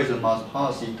 imbalances for President Ma's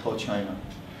policy toward China.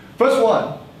 First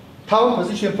one, Taiwan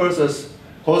position versus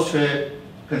Cross-Strait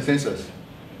consensus.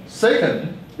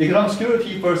 Second, economic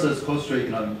security versus Cross-Strait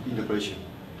economic integration.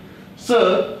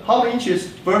 Third, public interest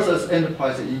versus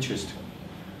enterprise interest.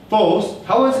 Fourth,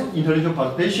 Taiwan's international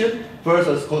participation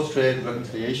versus Cross-Strait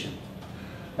reconciliation.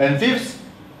 And fifth,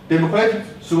 democratic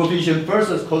supervision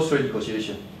versus Cross-Strait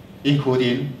negotiation,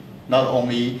 including not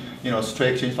only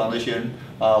Strait Exchange Foundation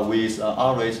with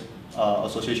RA's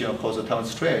Association of Coastal Taiwan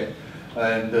Strait,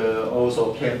 and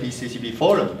also KMT-CCP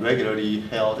Forum regularly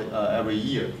held every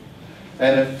year.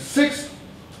 And sixth,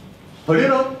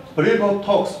 political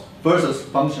talks versus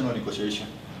functional negotiation.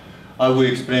 I will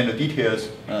explain the details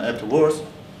afterwards.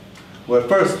 Well,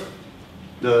 first,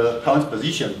 the Taiwan's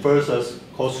position versus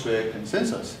Cross-Strait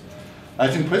consensus. I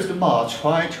think President Ma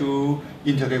tried to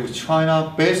integrate with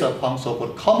China based upon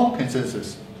so-called common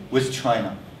consensus with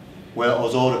China. Well,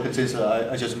 although the consensus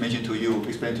I just mentioned to you,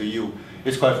 explained to you,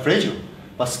 is quite fragile,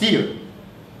 but still,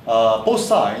 both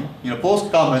sides,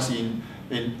 both governments in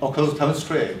across Taiwan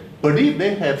Strait believe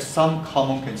they have some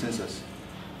common consensus.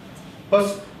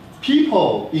 But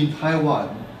people in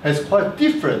Taiwan has quite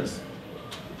different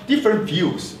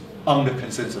views on the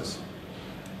consensus.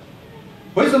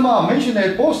 President Ma mentioned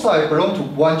that both sides belong to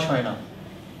one China.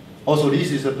 Also,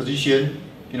 this is a position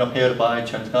held by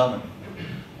Chinese government.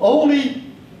 Only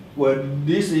when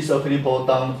this is a opinion poll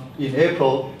done in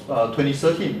April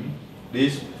 2013,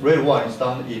 this red one is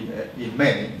done in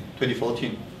May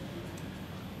 2014.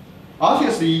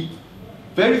 Obviously,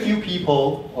 very few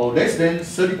people, or less than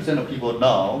 30% of people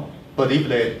now, believe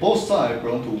that both sides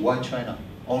belong to one China.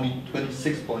 Only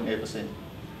 26.8%.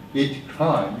 It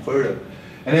declined further.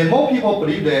 And then more people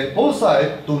believe that both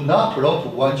sides do not belong to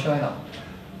one China.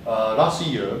 Last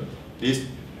year, this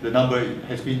the number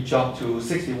has been jumped to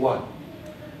 61.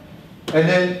 And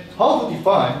then how to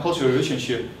define cultural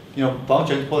relationship? From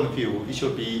Chinese point of view, it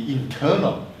should be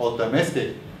internal or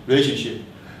domestic relationship.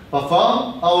 But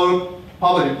from our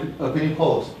public opinion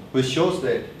polls, which shows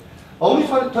that only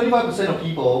 25% of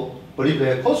people believe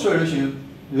that cultural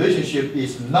relationship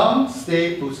is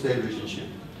non-state-to-state relationship.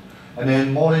 And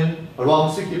then more than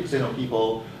around 60% of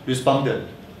people responded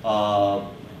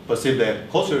perceive that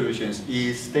cultural relations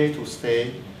is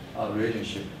state-to-state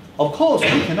relationship. Of course,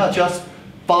 we cannot just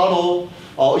follow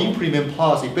or implement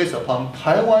policy based upon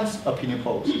Taiwan's opinion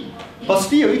polls. But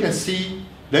still, you can see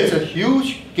there is a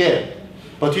huge gap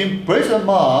between President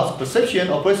Ma's perception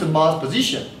or President Ma's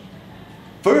position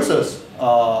versus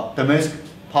domestic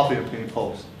public opinion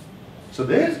polls. So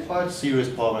there is quite a serious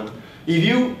problem. If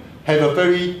you have a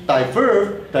very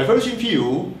diverging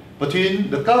view between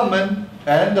the government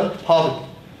and the public,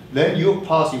 then your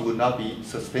policy would not be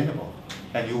sustainable,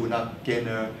 and you will not gain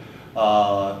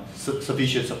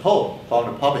sufficient support from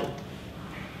the public.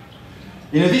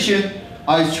 In addition,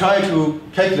 I try to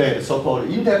calculate the so-called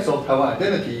index of Taiwan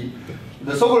identity.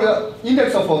 The so-called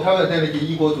index of Taiwan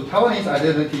identity equal to Taiwanese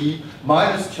identity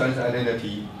minus Chinese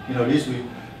identity.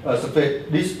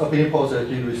 This opinion poll has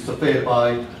been surveyed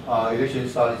by Election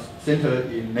Studies Center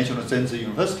in National Zhenzi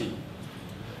University.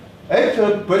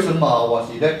 After President Ma was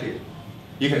elected,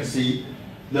 you can see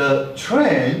the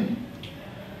trend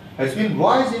has been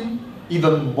rising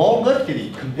even more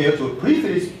rapidly compared to a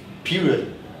previous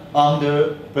period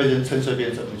under President Chen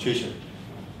Shui-bian's administration.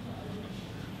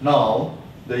 Now,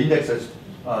 the index has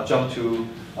jumped to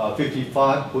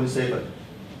 55.7.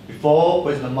 Before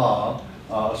President Ma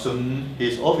assumed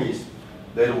his office,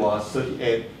 that was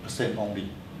 38% only.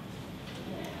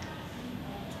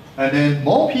 And then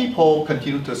more people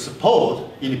continue to support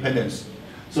independence.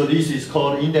 So this is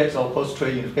called Index of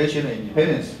Cross-Strait Unification and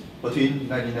Independence between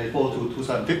 1994 to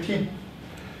 2015.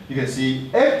 You can see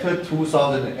after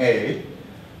 2008,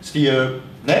 still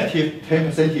negative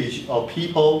 10% of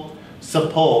people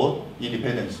support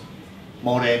independence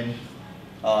more than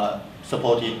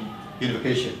supporting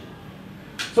unification.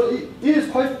 So it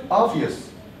is quite obvious.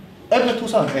 After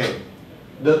 2008,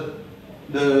 the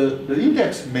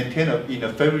index maintained in a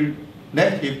very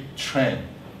negative trend.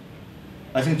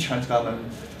 I think Chinese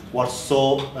government was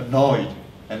so annoyed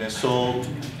and so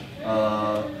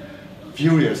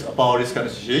furious about this kind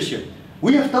of situation.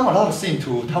 We have done a lot of things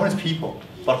to Taiwanese people,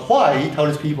 but why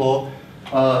Taiwanese people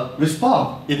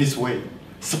respond in this way?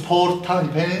 Support Taiwan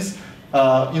independence,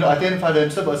 identify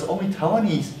themselves as only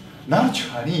Taiwanese, not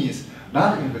Chinese,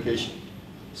 not unification.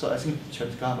 So I think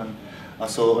Chinese government are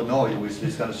so annoyed with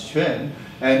this kind of trend,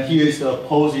 and here is the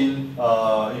opposing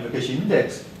unification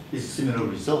index. It's similar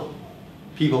result.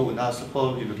 People would not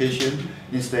support unification.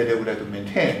 Instead, they would like to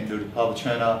maintain the Republic of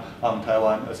China and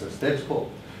Taiwan as a status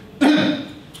quo.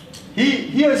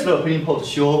 Here is the opinion poll to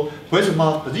show President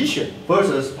Ma's position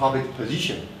versus public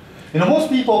position. Most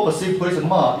people perceive President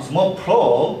Ma is more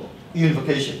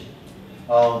pro-unification,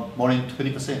 more than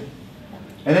 20%.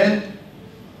 And then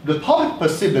the public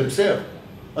perceive themselves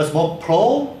as more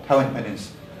pro-Taiwan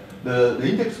independence. The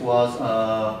index was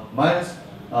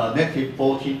negative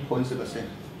 14.6%.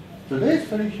 So there is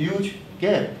a very huge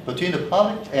gap between the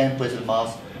public and President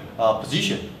Ma's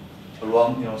position,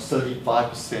 around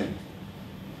 35%.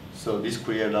 So this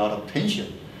creates a lot of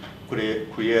tension,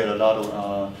 create a lot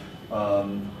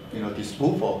of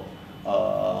disapproval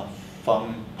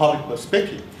from public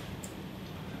perspective.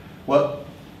 Well,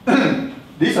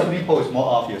 this opinion poll is more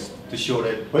obvious to show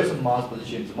that President Ma's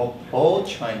position is more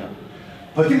pro-China,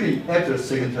 particularly after the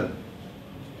second term.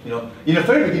 In the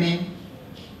very beginning,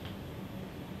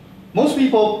 most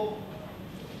people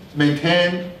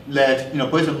maintain that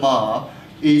President Ma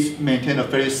is maintain a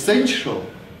very centrist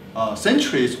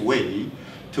way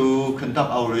to conduct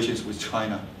our relations with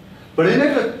China. But in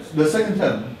the second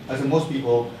term, I think most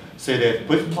people say that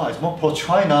President Ma is more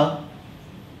pro-China.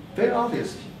 Very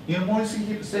obvious. More than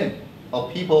 60%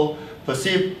 of people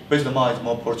perceive President Ma is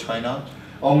more pro-China.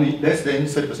 Only less than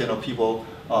 30% of people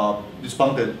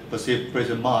responded perceive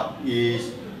President Ma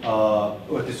is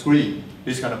or disagree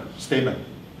this kind of statement.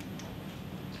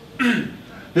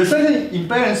 The second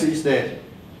imbalance is that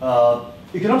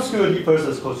economic security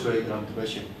versus cultural economic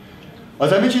integration.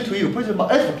 As I mentioned to you, President Ma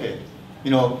advocate,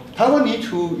 Taiwan need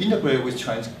to integrate with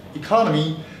China's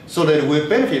economy so that we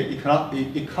benefit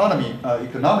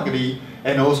economically,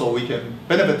 and also we can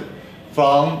benefit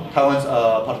from Taiwan's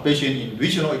participation in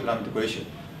regional economic integration.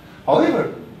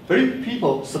 However, very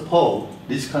people support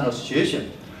this kind of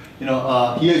situation.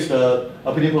 Here is the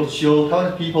opinion poll to show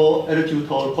Taiwanese people attitude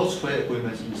toward cross-strait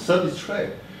agreements in service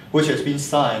trade which has been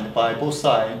signed by both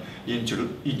sides in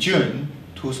June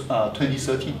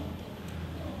 2013.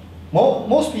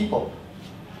 Most people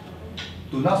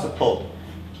do not support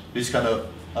this kind of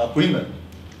agreement.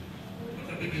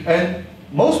 And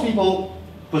most people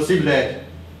perceive that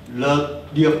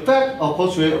the effect of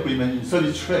cross-strait agreement in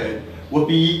service trade will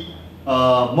be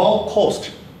more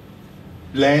cost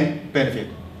than benefit.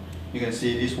 You can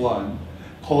see this one,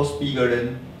 cost bigger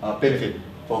than benefit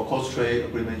for cross-strait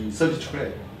agreement in service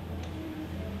trade.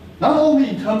 Not only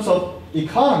in terms of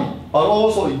economy, but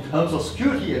also in terms of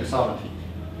security and sovereignty.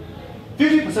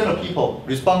 50% of people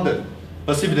responded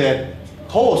perceive that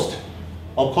cost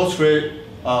of cross-strait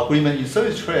agreement in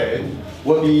service trade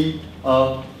will be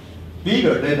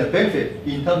bigger than the benefit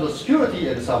in terms of security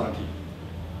and sovereignty.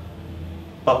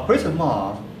 But President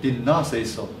Ma did not say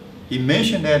so. He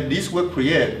mentioned that this will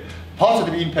create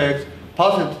positive impact,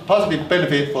 positive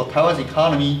benefit for Taiwan's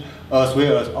economy as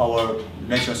well as our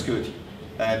national security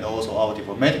and also our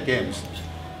diplomatic gains.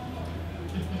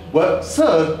 Well,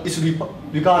 third is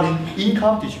regarding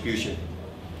income distribution.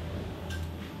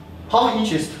 Public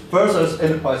interest versus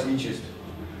enterprise interest.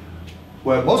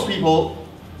 Well, most people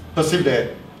perceive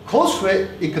that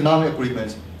cross-strait economic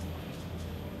agreements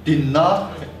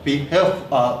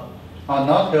are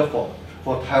not helpful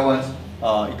for Taiwan's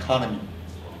economy.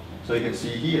 So you can see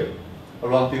here,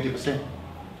 around 50%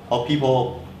 of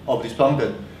people of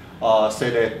respondents say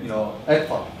that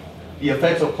ECFA, the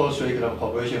effects of cross-strait economic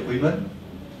cooperation agreement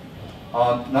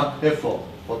are not helpful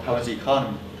for Taiwan's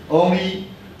economy. Only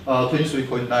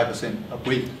 23.9%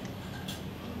 agree.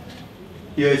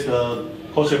 Here is the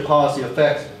cross-strait policy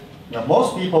effects. Now,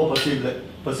 most people perceive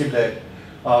that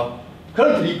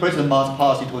currently President Ma's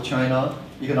policy toward China,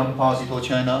 economic policy toward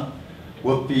China,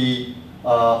 would be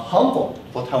harmful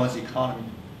for Taiwan's economy.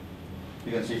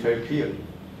 You can see very clearly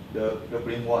the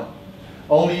green one.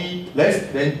 Only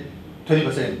less than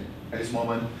 20% at this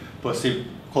moment perceive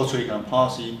cross-strait economic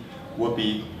policy would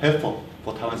be helpful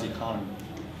for Taiwan's economy.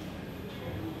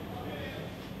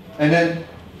 And then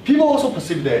people also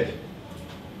perceive that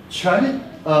China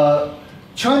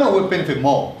will benefit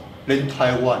more than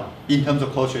Taiwan in terms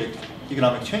of cross-strait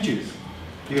economic changes.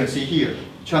 You can see here,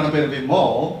 China benefit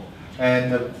more,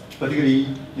 and particularly,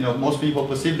 most people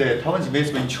perceive that Taiwan's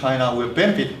investment in China will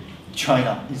benefit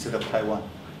China instead of Taiwan.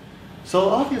 So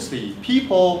obviously,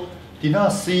 people did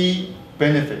not see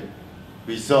benefit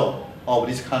result of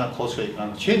this kind of cross-strait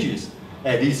economic changes,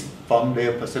 at least from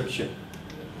their perception.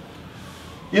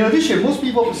 In addition, most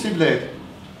people perceive that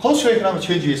cross-strait economic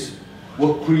changes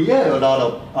will create a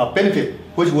lot of benefit,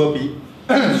 which will be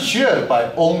shared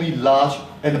by only large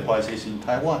enterprises in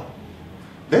Taiwan.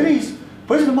 That is,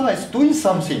 President Ma is doing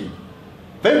something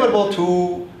favorable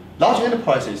to large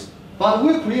enterprises, but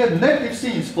will create negative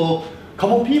things for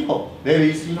common people. That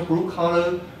is,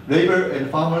 blue-collar labor and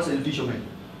farmers and fishermen.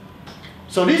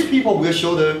 So these people will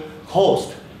show the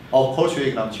cost of cross-strait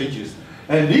economic changes,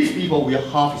 and these people will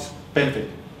harvest benefit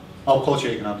of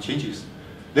cross-strait economic changes.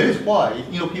 That is why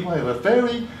people have a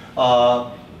very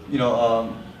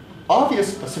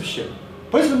obvious perception.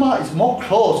 President Ma is more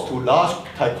close to large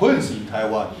tycoons in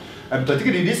Taiwan, and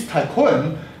particularly this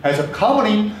tycoon has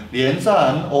accompanied Lian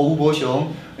Zhan or Wu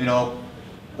Boxiong,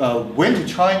 went to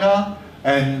China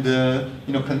and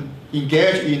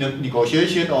engaged in a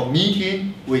negotiation or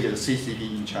meeting with the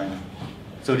CCP in China.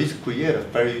 So this creates a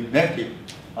very negative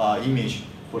image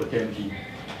for the KMT.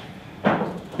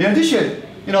 In addition,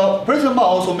 President Ma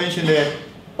also mentioned that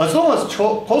as long as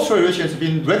cross-strait relations have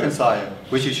been reconciled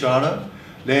with each other,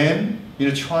 then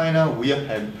China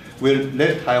will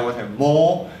let Taiwan have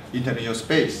more international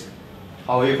space.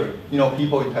 However,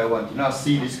 people in Taiwan do not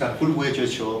see this kind of goodwill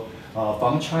gesture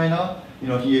from China.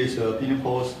 Here is a opinion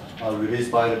post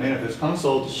released by the Manifest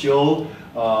Council to show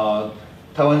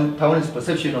Taiwan's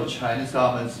perception of Chinese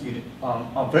government's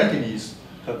unfriendliness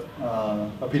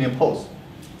opinion post.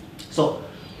 So,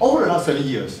 over the last 7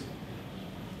 years,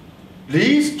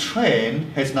 this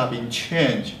trend has not been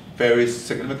changed very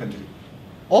significantly.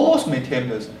 Almost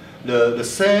maintained the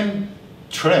same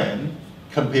trend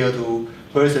compared to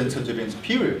President Chen Shui-bian's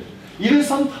period, even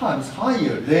sometimes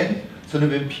higher than Chen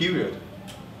Shui-bian's period.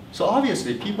 So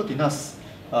obviously, people did not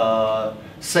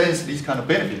sense this kind of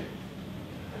benefit.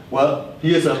 Well,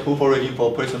 here's a proof already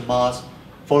for President Ma's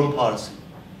foreign policy.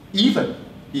 Even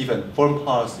foreign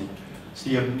policy,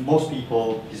 most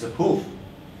people disapprove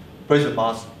President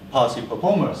Ma's policy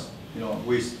performance.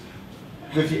 With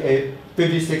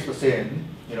 56%,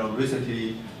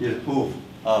 recently disapproved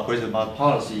President Ma's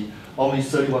policy. Only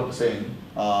 31%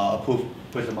 approved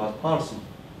President Ma's policy.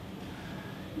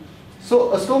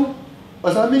 So as long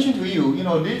as I mentioned to you,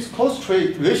 these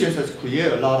cross-strait relations has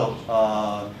created a lot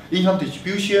of income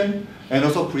distribution and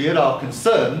also create a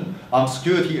concern on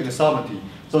security and sovereignty.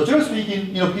 So generally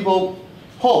speaking, people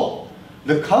hope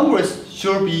the Congress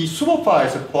should be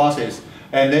supervise the process,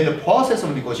 and then the process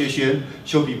of negotiation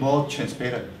should be more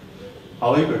transparent.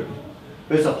 However,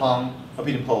 based upon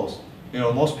opinion polls,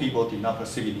 most people did not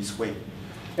perceive it this way.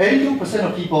 82%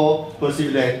 of people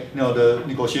perceive that the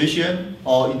negotiation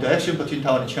or interaction between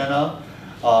Taiwan and China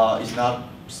is not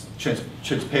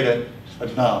transparent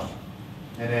enough.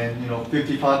 And then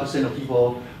 55% of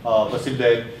people perceive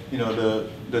that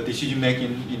the decision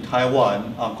making in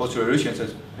Taiwan on cross-strait relations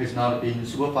has not been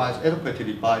supervised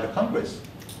adequately by the Congress.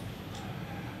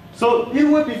 So it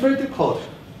will be very difficult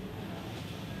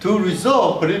to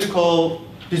resolve political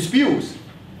disputes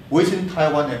within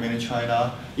Taiwan and mainland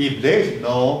China if there is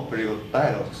no political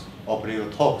dialogues or political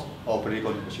talks or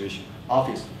political negotiation,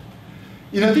 obviously.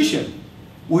 In addition,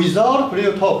 without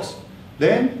political talks,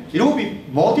 then it will be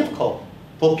more difficult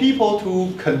for people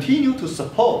to continue to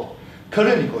support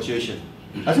current negotiation.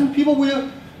 I think people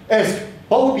will ask,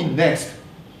 what will be next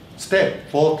step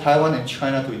for Taiwan and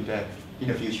China to invest in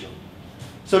the future?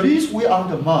 So this will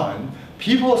undermine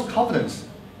people's confidence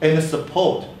and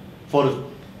support for the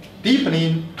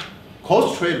deepening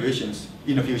cross-strait relations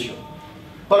in the future.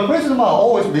 But President Ma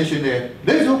always mentioned that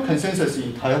there is no consensus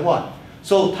in Taiwan,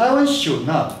 so Taiwan should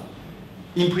not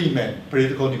implement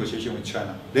political negotiation with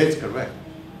China. That's correct.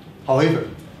 However,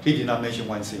 he did not mention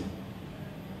one thing.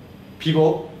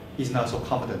 People is not so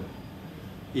confident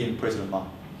in President Ma.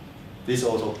 This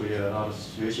also created another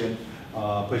situation.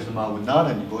 President Ma would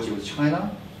not negotiate with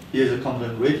China. He has a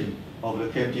confidence rating of the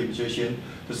KMT administration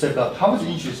to safeguard Taiwan's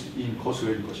interest in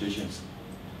cross-strait negotiations.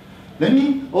 Let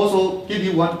me also give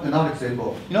you another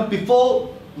example.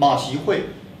 Before Ma Xi-hui,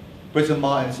 President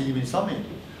Ma and Xi Jinping summit,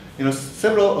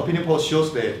 several opinion polls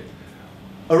shows that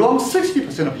around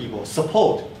 60% of people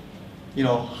support,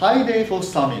 high-level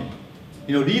summit,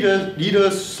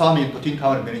 leaders summit between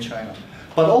Taiwan and mainland China,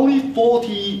 but only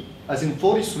 43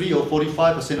 or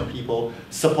 45% of people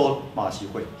support Ma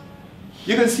Xi-hui.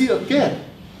 You can see a gap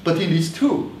between these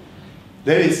two.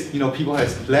 That is, people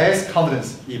has less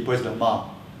confidence in President Ma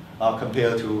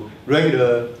compared to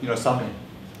regular, summit.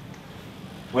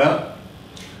 Well,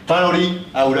 finally,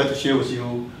 I would like to share with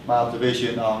you my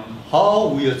observation on how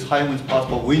will Taiwan's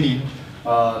possible winning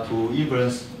to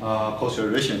influence cross-strait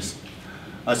relations.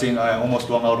 I think I almost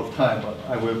run out of time, but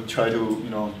I will try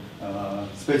to,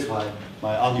 specify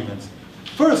my arguments.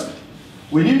 First,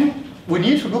 we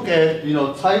need to look at,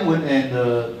 Taiwan and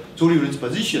Zhu Liren's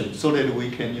position so that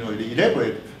we can,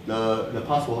 elaborate the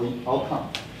possible outcome.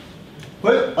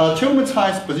 Well, Chairman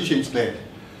Tsai's position is that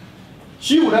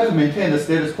she would like to maintain the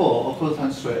status quo of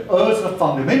Cross-Strait as a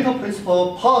fundamental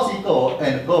principle, policy goal,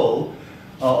 and goal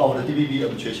of the DPP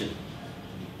administration.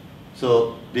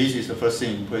 So this is the first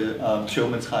thing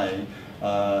Chairman Tsai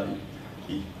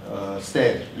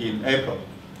said in April.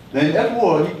 Then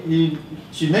afterward,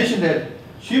 she mentioned that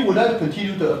she would like to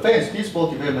continue to advance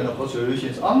peaceful development of cross-strait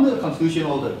relations under the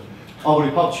constitutional order of the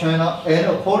Republic of China and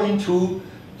according to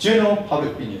general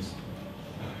public opinions.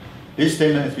 This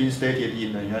statement has been stated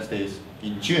in the United States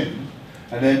in June,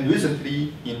 and then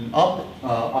recently in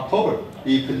October,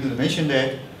 he continued to mention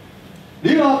that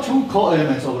there are two core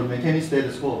elements of maintaining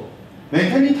status quo.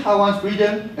 Maintaining Taiwan's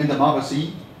freedom and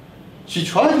democracy. She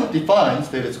tried to define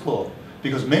status quo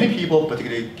because many people,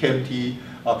 particularly KMT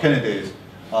candidates,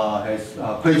 has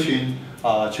questioned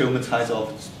Chairman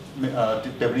Tsai's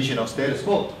definition of status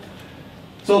quo.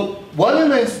 So one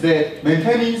element is that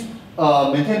maintaining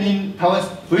Taiwan's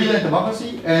freedom and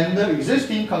democracy and the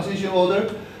existing constitutional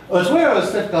order, as well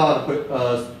as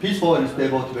safeguard peaceful and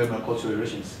stable development of cross-strait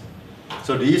relations.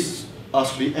 So these are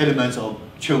three elements of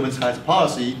Chairman Tsai's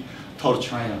policy toward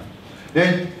China.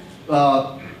 Then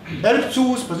Eric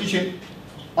Zhu's position,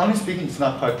 honestly speaking, is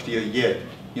not quite clear yet,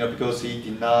 because he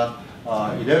did not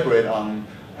elaborate on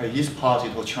his policy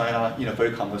toward China in a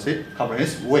very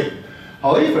comprehensive way.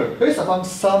 However, based upon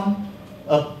some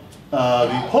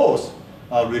reports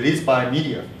released by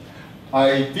media,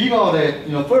 I figure out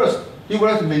that first he would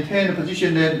like to maintain the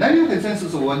position that national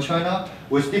consensus of one China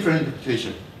with different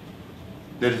interpretation.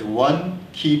 That is one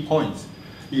key point.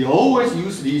 He always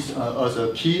used these as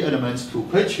a key elements to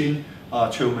question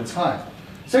Chairman Tsai.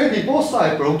 Secondly, both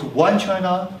sides belong to one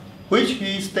China, which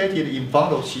he stated in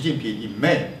front of Xi Jinping in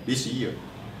May this year.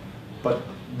 But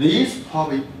this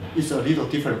probably is a little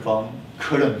different from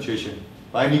current situation.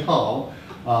 But anyhow,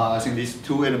 I think these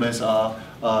two elements are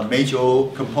major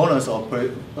components of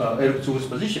Eric Zhu's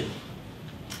position.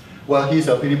 Well, his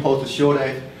opinion polls show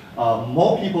that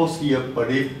more people still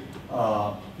believe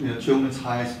Chairman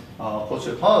Tsai's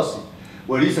Cross-Strait policy.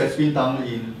 Well, this has been done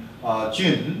in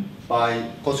June by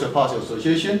Cross-Strait Policy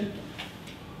Association.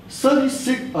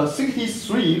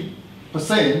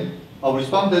 63% of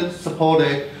respondents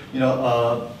supported,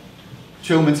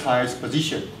 Chairman Tsai's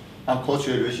position on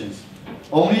cross-strait relations.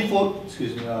 Only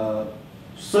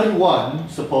 31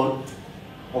 support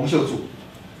Hsiu-chu.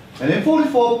 And then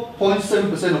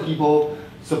 44.7% of people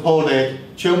supported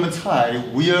Chairman Tsai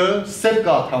will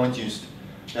safeguard Taiwan's interests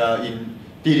in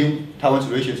dealing Taiwan's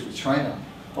relations with China.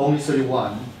 Only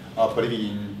 31 believe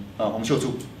in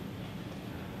Hsiu-chu.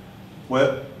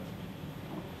 Well,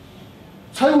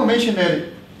 Tsai mentioned that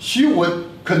she would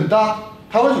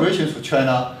conduct Taiwan's relations with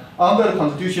China under the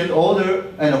constitution order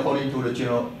and according to the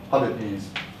general public needs.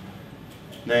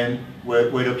 Then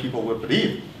whether people will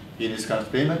believe in this kind of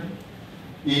statement.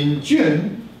 In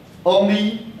June,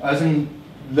 only, I think,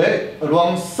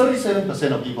 around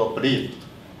 37% of people believed,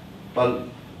 but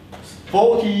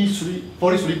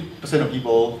 43% of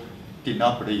people did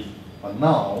not believe. But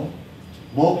now,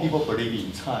 more people believe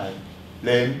in Tsai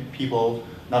than people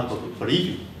not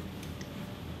believing.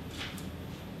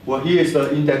 Well, here is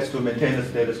the index to maintain the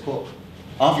status quo.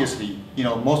 Obviously,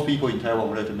 most people in Taiwan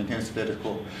would like to maintain the status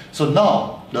quo. So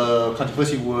now, the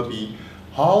controversy will be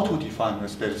how to define the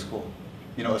status quo.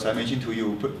 As I mentioned to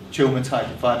you, Chairman Tsai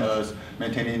defined as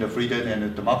maintaining the freedom and the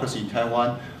democracy in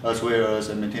Taiwan, as well as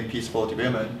maintaining peaceful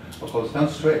development across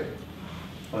Cross-Strait.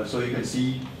 So you can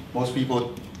see most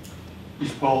people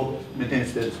is pro maintaining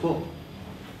status quo.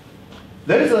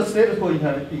 That is a status quo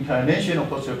incarnation of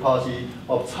Cross-Strait policy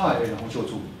of Tsai and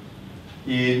Hsiu-chu,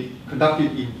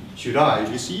 conducted in July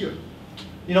this year.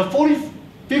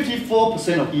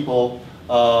 54% of people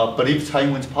believe Tsai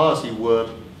Ing-wen's policy will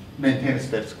maintain the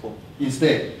status quo.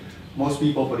 Instead, most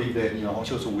people believe that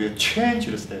Hsiu-chu will change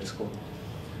the status quo.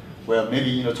 Well,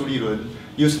 maybe Zhu Lilun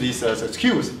used this as an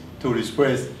excuse to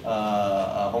express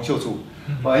Hsiu-chu.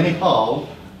 But anyhow,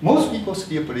 most people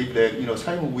still believe that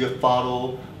Tsai Ing-wen will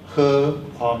follow her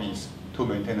promise to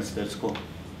maintain the status quo.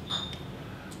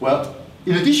 Well,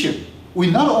 in addition,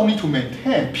 we not only to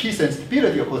maintain peace and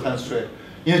stability across Cross-Strait.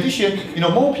 In addition,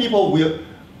 more people will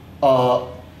be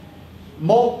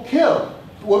more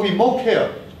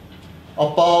care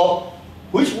about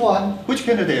which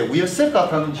candidate will safeguard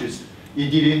Taiwan's interests in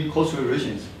dealing cross-strait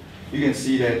relations. You can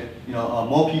see that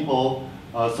more people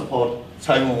support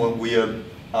Tsai Ing-wen will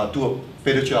do a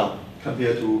better job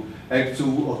compared to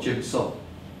Zhu or James Soong.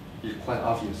 It's quite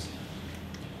obvious.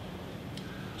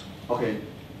 Okay,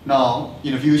 now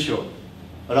in the future,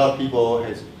 a lot of people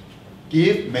has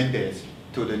give mandates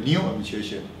to the new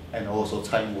administration and also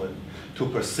Tsai Ing-wen to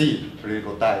proceed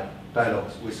political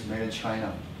dialogues with mainland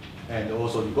China and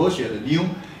also negotiate a new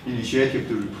initiative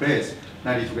to replace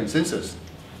 92 consensus.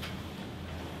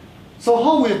 So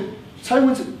how will Tsai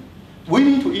Ing-wen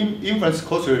willing to influence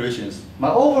cross-strait relations?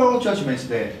 My overall judgment is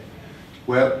that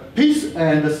peace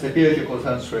and stability across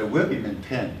Cross-Strait will be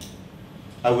maintained.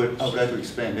 I would like to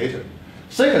explain later.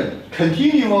 Second,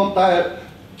 continual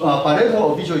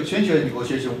bilateral official exchange and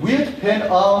negotiation will depend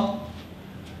on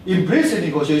implicit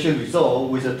negotiation result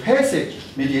with a tacit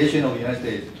mediation of the United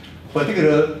States,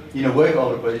 particularly in the wake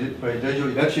of the presidential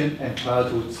election and prior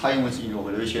to Tsai Ing-wen's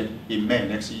inauguration in May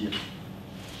next year.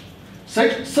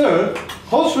 Third,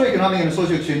 cross-strait economic and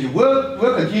social exchange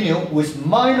will continue with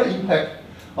minor impact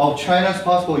of China's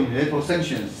possible unilateral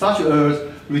sanctions, such as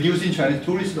reducing Chinese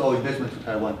tourists or investment to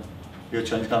Taiwan. Because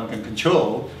Chinese government can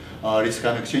control these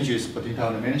kind of exchanges between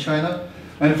Taiwan and mainland China.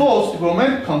 And fourth,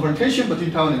 diplomatic confrontation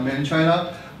between Taiwan and mainland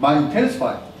China might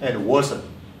intensify and worsen,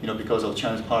 because of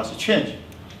China's policy change.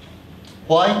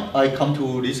 Why I come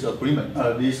to this agreement,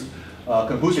 this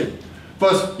conclusion?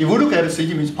 First, if we look at Xi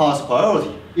Jinping's policy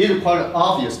priority, it is quite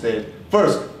obvious that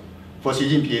first, for Xi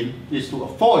Jinping, is to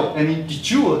avoid any de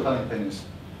jure Taiwan independence,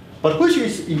 but which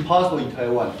is impossible in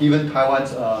Taiwan, given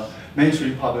Taiwan's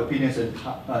mainstream public opinions and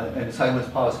Tsai Ing-wen's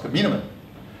policy commitment.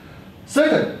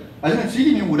 Second, I think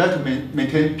Xi Jinping would like to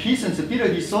maintain peace and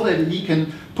stability so that he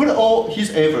can put all his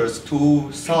efforts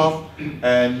to solve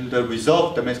and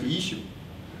resolve domestic issues.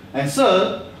 And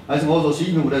third, I think also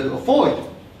Xi Jinping would like to avoid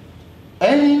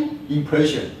any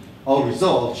impression or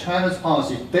result of China's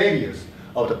policy failures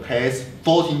of the past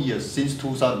 14 years since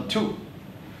 2002,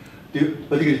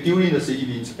 particularly during the Xi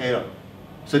Jinping's era.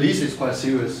 So this is quite a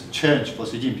serious challenge for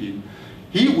Xi Jinping.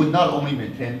 He would not only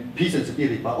maintain peace and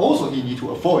stability, but also he need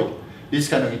to avoid this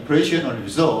kind of impression or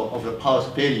result of the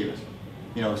past failures,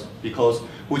 because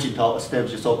Hu Jintao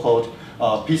established a so-called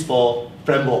peaceful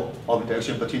framework of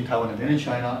interaction between Taiwan and mainland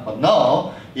China. But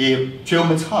now, if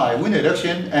Chairman Tsai win the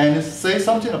election and say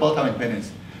something about Taiwan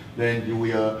independence, then you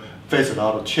will face a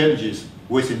lot of challenges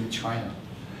within China.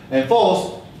 And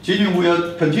fourth, Xi Jinping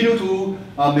will continue to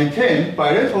maintain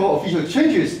bilateral official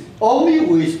exchanges only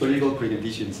with political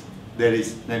preconditions. That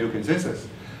is NATO consensus.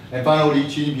 And finally,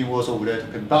 Xi Jinping also would like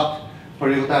to conduct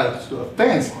political dialogues to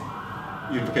advance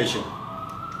unification.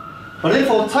 But then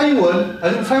for Tsai Ing-wen,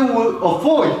 I think Tsai Ing-wen will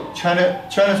avoid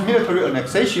China's military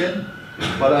annexation,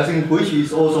 but I think which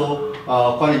is also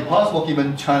quite impossible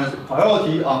given China's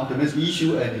priority on domestic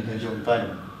issue and international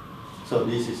environment. So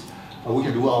this is, we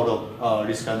can rule out of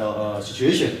this kind of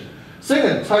situation.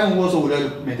 Second, Taiwan also would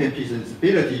like to maintain peace and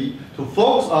stability to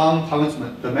focus on Taiwan's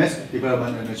domestic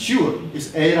development and ensure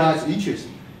its allies' interests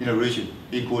in the region,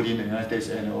 including the United States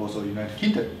and also the United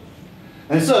Kingdom.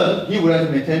 And third, he would like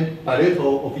to maintain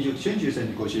bilateral official exchanges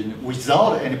and negotiations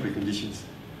without any preconditions.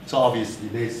 So obviously,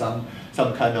 there is some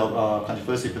kind of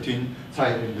controversy between Tsai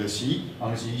and Xi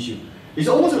on this issue. It's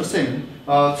almost the same.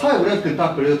 Tsai would like to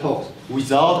conduct political talks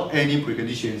without any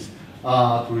preconditions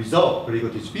to resolve political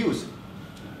disputes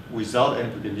without any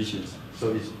preconditions.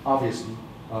 So it's obviously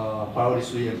priority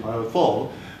 3 and priority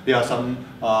 4. There are some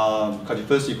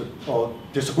controversy or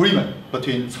disagreement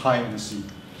between Tsai and Xi.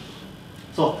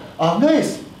 So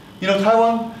next,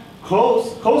 Taiwan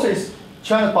closes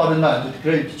China's borderline to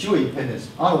declare dual independence.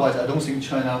 Otherwise, I don't think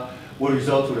China will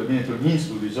resort to the military means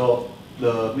to resolve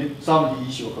the sovereignty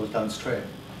issue of the Cross-Strait.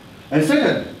 And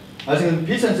second, I think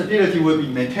peace and stability will be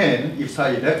maintained if Tsai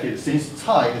is elected, since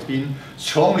Tsai has been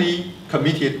strongly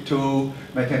committed to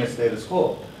maintain the status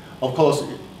quo. Of course,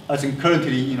 I think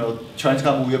currently, Chinese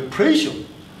government will pressure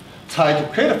Tsai to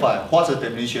clarify what's the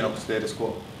definition of status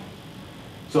quo.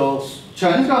 So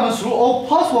Chinese government, through all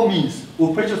possible means,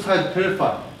 will pressure Tsai to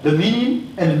clarify the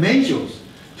meaning and measures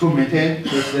to maintain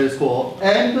the status quo,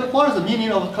 and what is the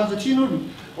meaning of constitutional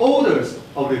orders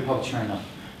of the Republic of China.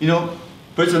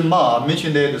 President Ma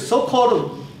mentioned that the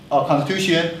so-called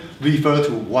constitution refers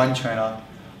to one China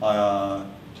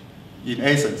in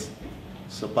essence.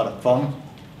 So, but from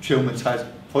Chairman Tsai's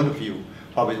point of view,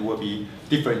 probably will be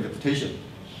different interpretation.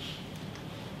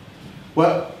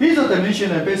 Well, here's the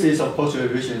definition and basis of cross-strait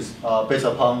relations based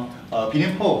upon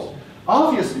opinion polls.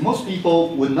 Obviously, most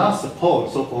people would not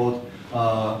support so-called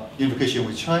unification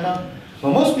with China,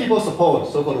 but most people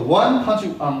support so-called one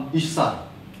country on each side.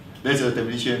 That's the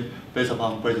definition based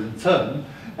upon President Chen.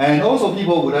 And also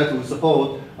people would like to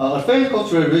support a fair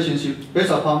cross-strait relationship based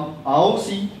upon ROC,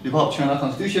 Republic of China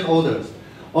Constitution orders,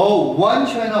 or one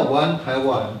China, one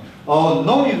Taiwan, or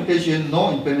no unification,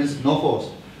 no independence, no force.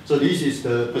 So this is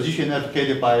the position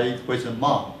advocated by President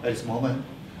Ma at this moment.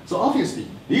 So obviously,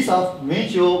 these are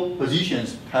major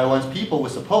positions Taiwan's people will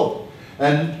support.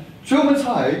 And Chairman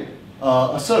Tsai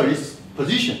asserts this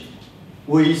position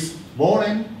with more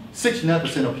than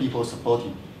 69% of people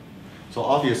supporting. So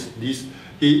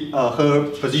obviously, her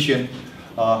position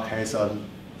has a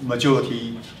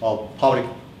majority of public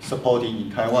supporting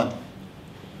in Taiwan.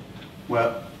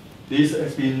 Well, this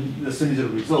has been the similar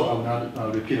result. I will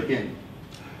not repeat again.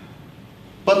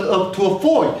 But to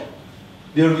avoid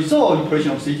the result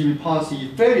impression of Xi Jinping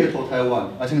policy failure for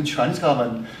Taiwan, I think Chinese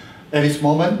government at this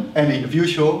moment and in the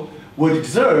future will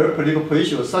exert political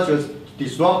pressure such as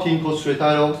disrupting cross-strait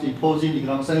dialogues, imposing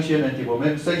economic sanctions and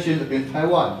diplomatic sanctions against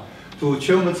Taiwan, to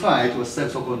Chairman Tsai to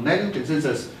accept so-called negative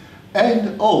consensus,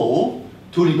 and/or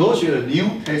to negotiate a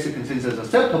new tacit consensus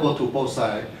acceptable to both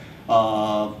sides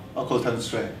across the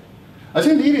strait. I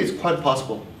think it is quite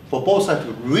possible for both sides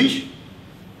to reach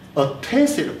a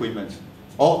tacit agreement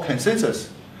or consensus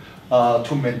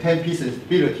to maintain peace and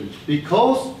stability,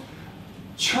 because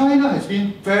China has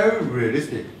been very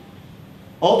realistic,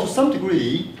 or to some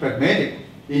degree pragmatic,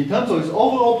 in terms of its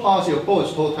overall policy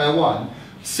approach toward Taiwan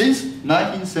since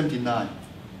 1979.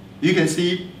 You can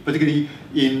see, particularly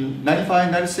in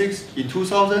 95, 96, in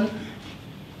 2000,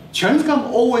 Chinese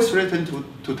government always threatened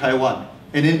to Taiwan.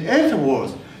 And then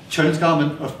afterwards, Chinese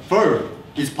government affirmed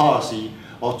its policy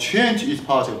or changed its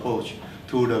policy approach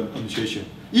to the administration.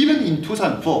 Even in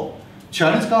 2004,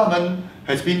 Chinese government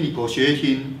has been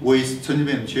negotiating with Chen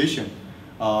administration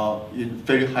in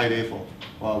very high level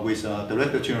with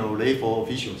Director General level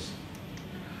officials.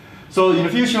 So in the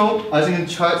future, I think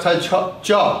Tsai's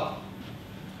job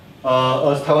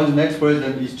as Taiwan's next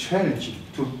president is challenging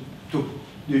to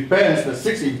rebalance the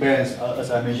 6 imbalance,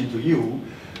 as I mentioned to you,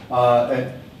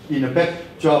 and in the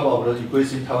backdrop of the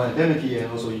increasing Taiwan identity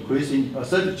and also increasing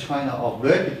assertive China of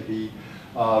rapidly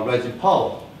rising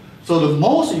power. So the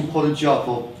most important job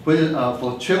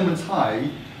for Chairman Tsai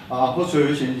cross-strait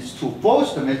relations is to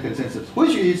forge domestic consensus,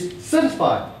 which is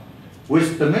satisfied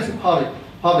with domestic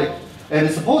public and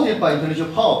supported by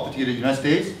international power, particularly the United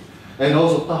States, and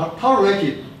also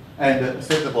tolerated and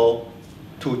acceptable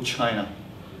to China.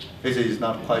 It is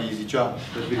not quite easy job.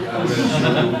 But I will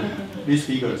show you these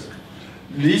figures.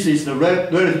 This is the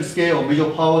relative scale of major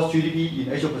powers GDP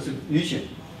in Asia Pacific region.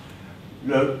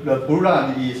 The blue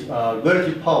line is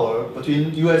relative power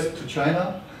between US to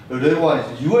China. The red one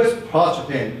is US plus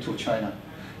Japan to China.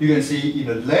 You can see in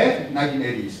the late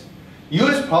 1980s,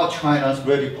 US plus China's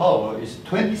relative power is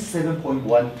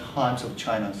 27.1 times of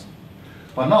China's.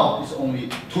 But now it's only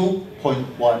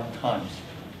 2.1 times.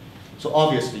 So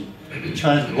obviously,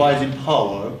 China's rising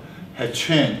power has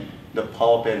changed the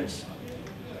power balance.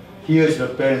 Here is the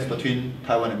balance between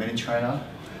Taiwan and mainland China.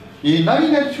 In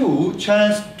 1992,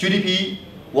 China's GDP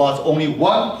was only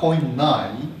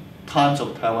 1.9 times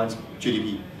of Taiwan's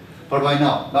GDP. But right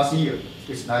now, last year,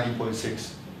 it's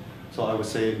 19.6. So I would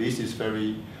say this is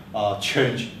very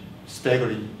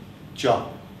staggering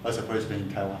job as a president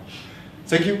in Taiwan.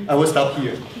 Thank you. I will stop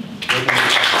here.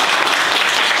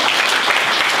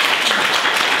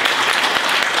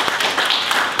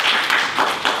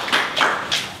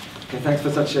 Okay, thanks for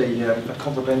such a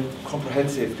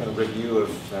comprehensive kind of review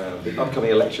of the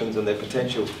upcoming elections and their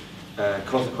potential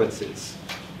consequences.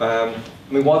 I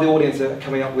mean, while the audience are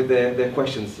coming up with their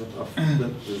questions,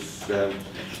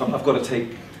 I've got to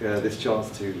take this chance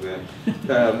to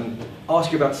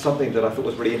ask you about something that I thought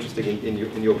was really interesting in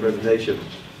your presentation.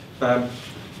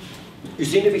 You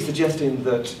seem to be suggesting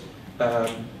that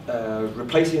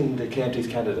replacing the KMT's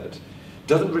candidate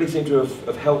doesn't really seem to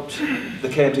have helped the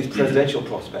KMT's presidential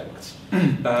prospects,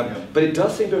 but it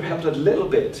does seem to have helped a little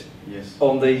bit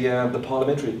on the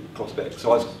parliamentary prospects.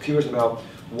 So I was curious about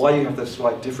why you have those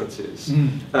slight differences.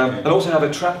 And also have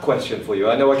a trap question for you.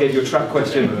 I know I gave you a trap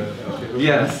question.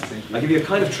 Yes, I gave you a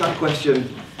kind of trap question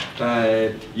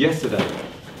yesterday.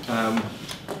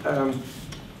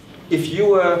 If you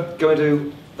were going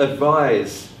to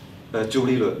advise Zhu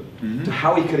Lilun to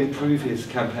how he could improve his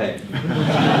campaign,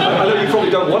 I know you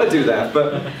probably don't want to do that,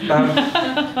 but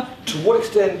to what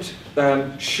extent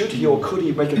should he or could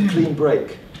he make a clean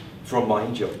break from Ma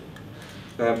Ying-jeou?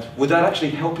 Would that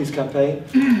actually help his campaign,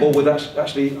 or would that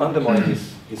actually undermine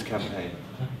his campaign?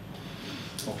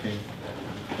 Okay.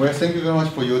 Well, thank you very much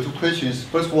for your two questions.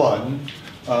 First one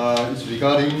is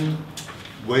regarding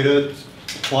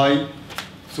why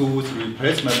Zhu's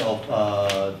replacement of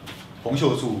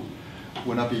Hsiu-chu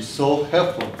will not be so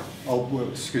helpful, or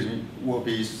will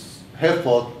be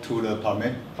helpful to the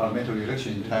parliamentary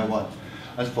election in Taiwan.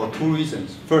 As for two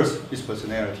reasons. First, his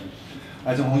personality.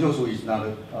 I think Hsiu-chu is not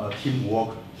a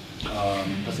teamwork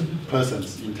person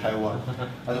in Taiwan.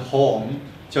 At home,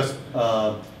 just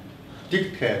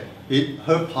dictate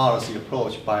her policy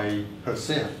approach by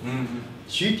herself.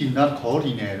 She did not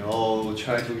coordinate or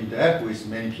try to interact with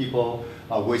many people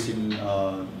within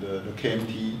the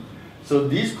KMT. So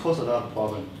this caused a lot of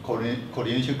problem,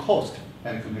 coordination cost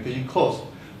and communication cost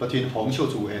between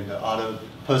Hsiu-chu and the other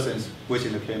persons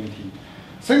within the KMT.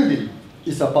 Secondly,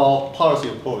 it's about policy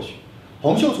approach.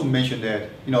 Hsiu-chu mentioned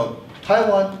that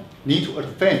Taiwan needs to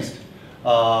advance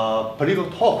political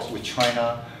talks with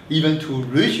China, even to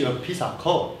reach a peace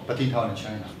accord between Taiwan and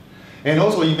China. And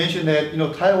also he mentioned that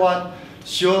Taiwan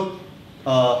should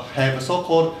have a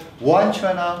so-called one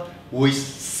China with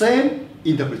same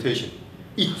interpretation,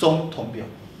 一中同表,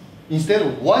 instead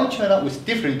of one China with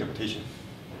different interpretation.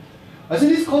 I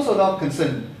think this caused a lot of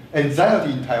concern,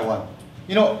 anxiety in Taiwan.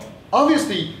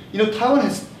 Obviously, Taiwan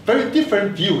has very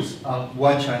different views on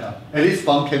one China, at least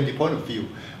from KMT point of view.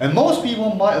 And most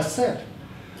people might accept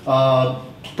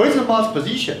President Ma's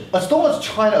position as long as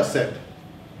China accepts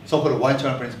so-called one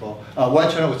China principle, one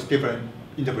China with different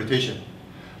interpretation.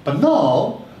 But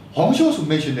now, Hsiu-chu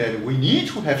mentioned that we need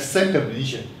to have same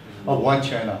definition of one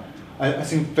China. I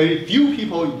think very few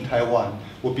people in Taiwan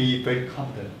will be very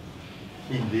confident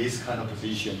in this kind of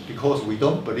position because we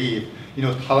don't believe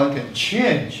Taiwan can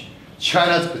change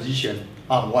China's position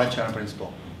on one China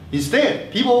principle.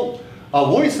 Instead, people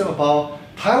are worried about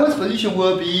Taiwan's position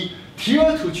will be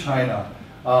tier to China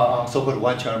on so-called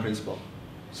one China principle.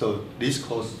 So this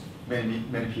caused many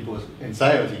people's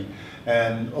anxiety,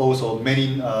 and also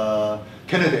many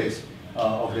candidates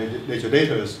of the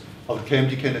legislators, of the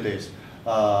KMT candidates,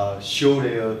 show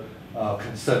their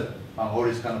concern on all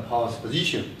this kind of policy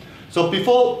position. So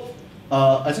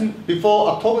I think before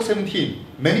October 17,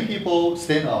 many people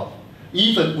stand out,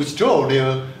 even withdraw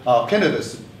their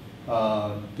candidates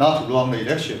not to run the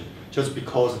election, just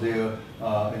because their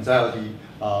anxiety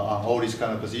on all this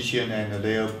kind of position and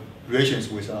their relations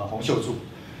with Hsiu-chu.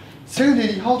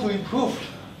 Secondly, how to improve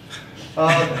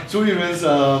Zhu Lilun's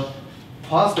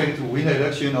prospect to win the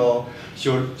election, or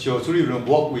should Zhu Lilun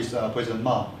work with President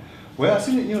Ma? Well, I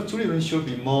think Zhu Lilun should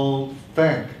be more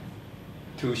frank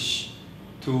to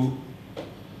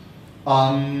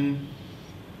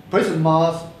President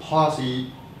Ma's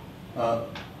policy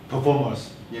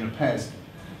performance in the past.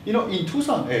 You know, in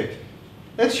 2008,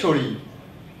 actually,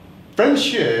 Frank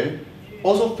Hsieh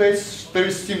also faced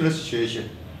very similar situation.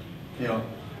 You know,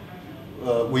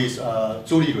 with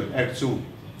Zhu Liyuan, Act 2.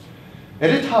 At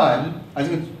that time, I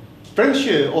think Frank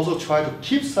Hsieh also tried to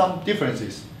keep some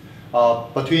differences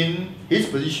between his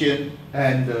position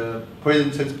and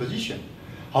President Chen's position.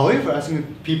 However, I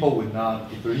think people will not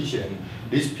differentiate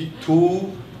these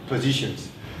two positions.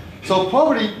 So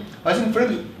probably, I think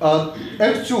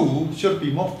Act 2 should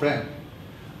be more frank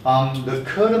on the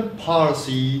current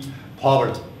policy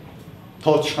problem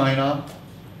toward China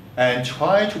and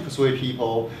try to persuade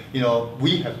people, you know,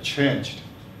 we have changed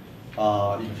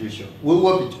in the future. We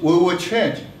will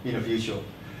change in the future,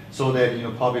 so that, you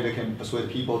know, probably they can persuade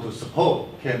people to support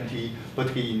KMT,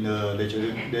 particularly in the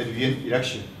Legislative Yuan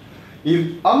election.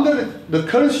 If under the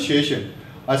current situation,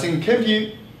 I think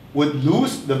KMT would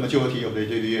lose the majority of the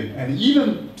Legislative Yuan, and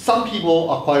even some people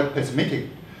are quite pessimistic.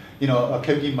 You know,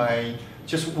 KMT might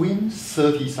just win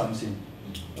 30-something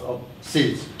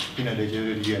seats in the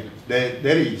Legislative Yuan.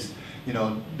 That is, you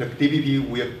know, the DPP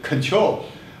will control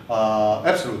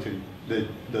absolutely the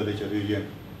Legislative Yuan,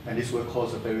 and this will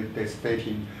cause a very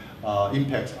devastating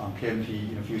impact on KMT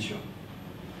in the future.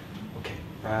 Okay,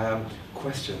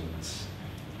 questions?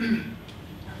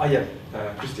 Yeah,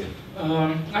 Christian.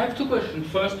 I have two questions.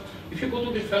 First, if you go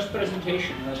to the first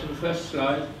presentation, to the first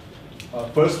slide.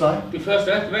 First slide? The first,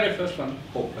 the very first one.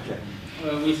 Oh, okay.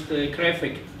 With the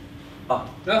graphic. Ah.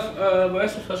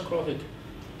 Where's the first graphic?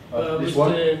 This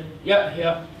one?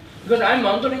 Yeah. Because I'm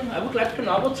wondering, I would like to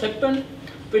know what's happened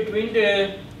between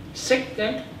the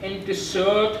second and the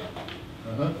third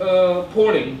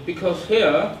polling. Because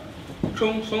here,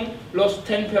 James Soong lost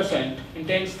 10% and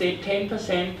then stayed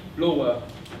 10% lower.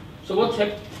 So what's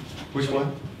happened? Which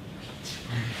one?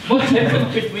 What's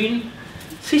happened between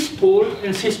this poll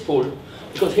and this poll?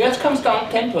 Because here it comes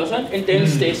down 10% and then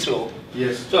stays low.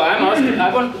 Yes. So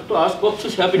I want to ask what's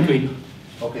this here between?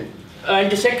 Okay.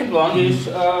 And the second one is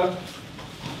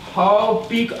how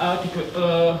big are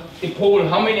the poll?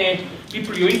 How many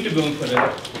people you interviewing for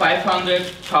that? 500,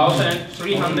 1,000,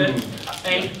 300?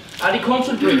 And are they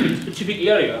concentrated in a specific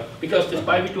area? Because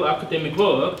despite we do academic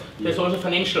work, there's also a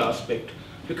financial aspect.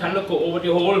 You cannot go over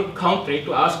the whole country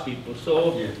to ask people.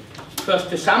 So first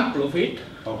the sample of it,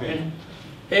 and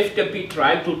have they been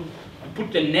tried to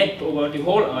put the net over the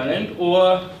whole island,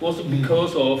 or was it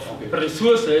because of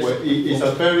resources? Well, it's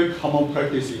a very common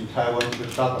practice in Taiwan to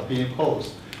start opinion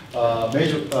polls.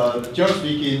 Generally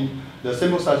speaking, the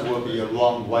sample size will be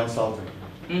around 1,000.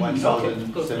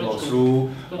 1,000 samples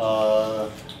through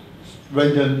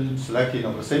random selecting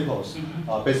of the samples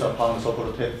based upon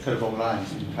so-called telephone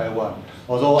lines in Taiwan.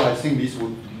 Although I think this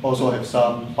would also have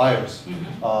some bias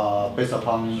based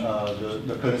upon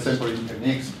the current sampling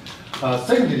techniques.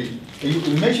 Secondly,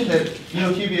 you mentioned that, you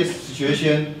know, TBS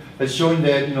situation has shown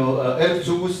that, you know,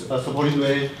 L2's supporting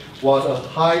rate was a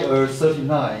higher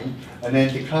 39 and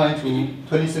then declined to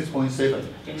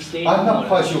 26.7. I'm not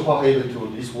quite sure what happened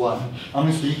to this one.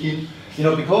 I'm speaking, you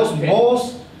know, because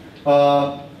most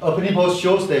opinion polls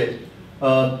shows that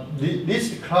this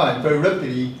decline very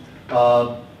rapidly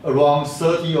around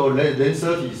 30 or less than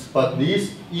 30s, but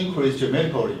this increased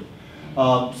dramatically.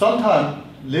 Sometimes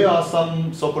there are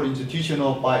some so-called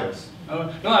institutional bias.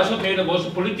 No, I thought maybe there was a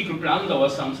political blunder or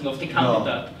something of the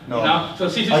candidate. No. You know? So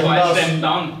this is why it went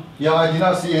down. Yeah, I did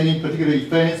not see any particular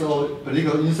events or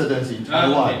political incidents in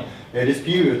Taiwan at this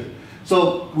period.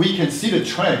 So we can see the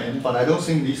trend, but I don't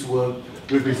think this will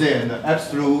represent the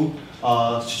absolute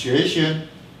situation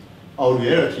or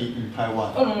reality in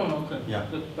Taiwan. Oh, no, okay. Yeah.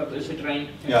 But it's a trend.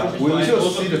 Yeah, we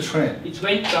just see the trend. It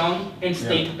went down and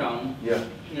stayed down. Yeah.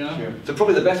 Yeah. Sure. So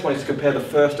probably the best one is to compare the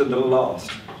first and the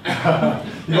last.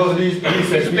 Because these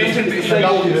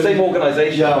the same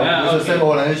organization. Yeah, it's the same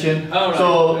organization. Right.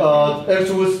 So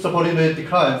L2's supporting rate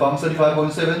declined from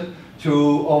 35.7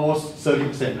 to almost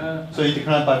 30%. So it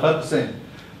declined by 5%.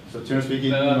 So generally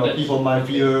speaking, you know, people might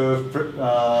feel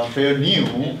very new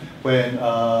when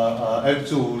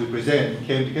L2 represent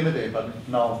KMT candidate, but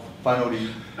now finally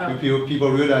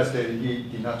people realize that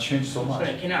it did not change so much.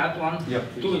 Sorry, can I add one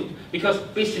to it? Because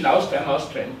based in Austria, I'm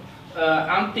Austrian,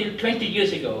 until 20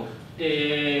 years ago,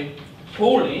 the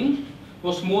polling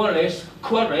was more or less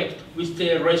correct with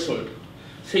the result.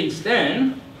 Since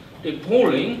then, the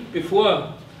polling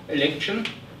before election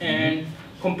and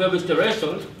compared with the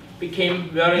result became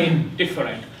very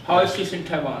different. How is this in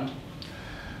Taiwan?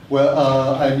 Well,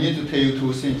 I need to tell you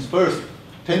two things. First,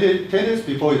 10 days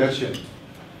before election,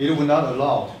 it will not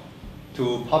allow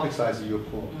to publicize your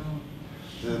poll.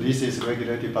 This is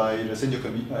regulated by the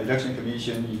Central Election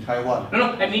Commission in Taiwan.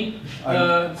 No, I mean,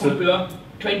 popular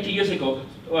 20 years ago,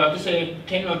 or to say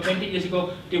 10 or 20 years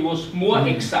ago, there was more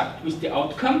exact with the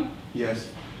outcome. Yes.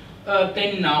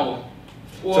 Than now.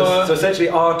 So essentially,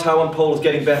 are Taiwan polls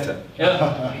getting better?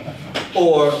 Yeah.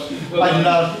 Or I did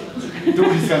not do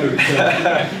this kind of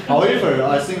research. However,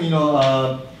 I think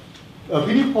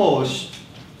opinion polls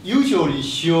usually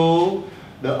show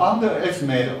the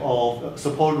underestimate of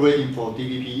support rating for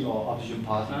DPP or opposition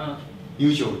party.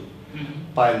 Usually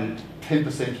by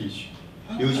 10%.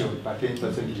 Usually by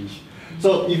 10%.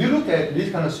 So if you look at this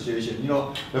kind of situation,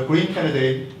 the Green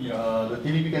candidate, the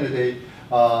DPP candidate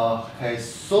has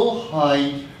so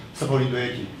high supporting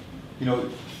rating,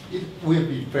 it will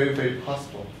be very, very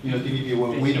possible. DPP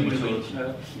will win a majority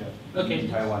in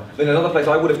Taiwan. In another place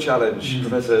I would have challenged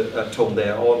Professor Tung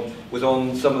there was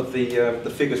on some of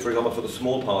the figures, for example, for the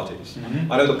small parties.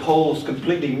 I know the polls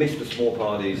completely missed the small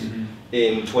parties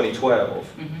in 2012.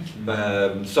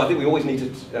 So I think we always need to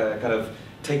kind of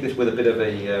take this with a bit of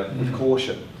a with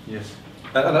caution. Yes.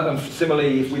 And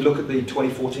similarly, if we look at the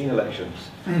 2014 elections,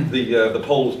 the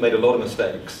polls made a lot of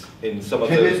mistakes in some of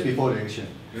the... 10 days before the election.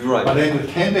 Right. But then the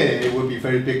 10 days will be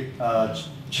very big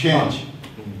change.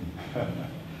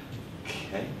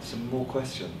 Okay, some more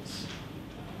questions.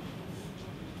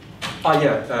 Go on,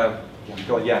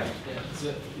 yeah. So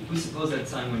if we suppose that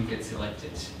Tsai Ing-wen gets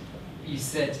elected, you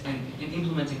said, in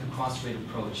implementing a cross-strait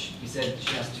approach, you said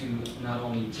she has to not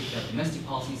only take care of domestic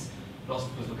policies, but also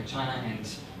look at China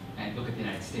and look at the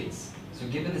United States. So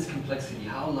given this complexity,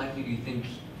 how likely do you think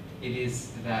it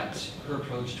is that her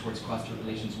approach towards cross-strait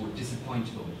relations will disappoint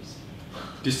voters?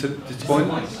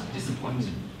 Disappoint? Disappoint.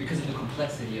 Because of the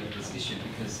complexity of this issue,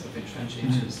 because of entrenched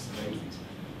interests.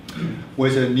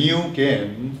 With a new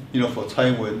game, for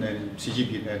Taiwan and Xi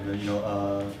Jinping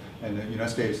and the United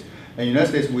States. And the United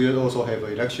States will also have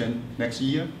an election next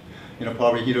year.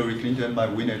 Probably Hillary Clinton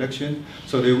might win the election.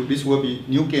 So this will be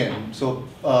new game. So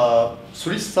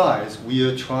three sides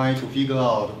will try to figure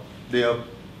out their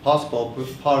possible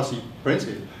policy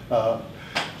preferences.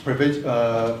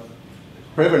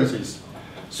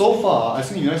 So far, I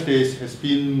think the United States has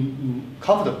been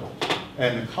comfortable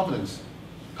and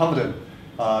confident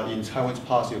in Taiwan's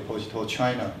policy approach toward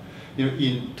China.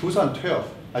 In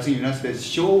 2012, I think the United States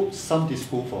showed some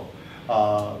disapproval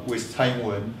with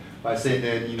Taiwan by saying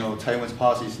that Taiwan's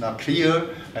policy is not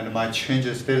clear and might change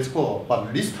the status quo.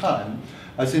 But this time,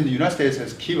 I think the United States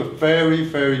has kept a very,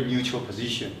 very neutral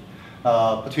position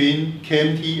between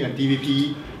KMT and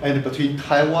DPP and between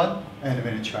Taiwan and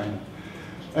mainland China.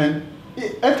 And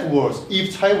afterwards,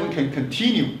 if Taiwan can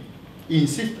continue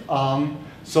insist on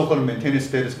so-called maintained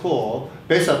status quo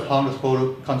based upon the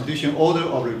constitutional order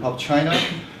of the Republic of China,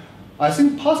 I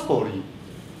think possibly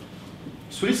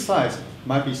three sides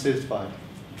might be satisfied.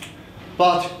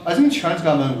 But I think Chinese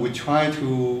government will try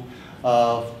to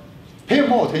pay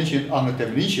more attention on the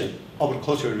definition of the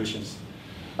cultural relations.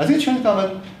 I think Chinese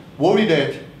government worried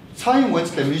that Tsai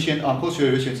Ing-wen's definition on cultural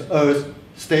relations are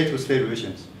state-to-state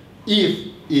relations.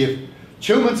 If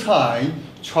Chairman Tsai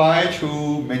try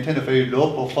to maintain a very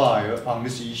low profile on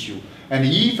this issue and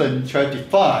even try to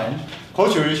define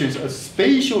cultural relations as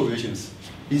spatial relations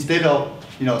instead of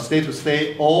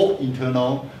state-to-state or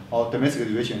internal or domestic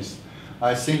relations,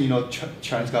 I think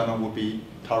Chinese government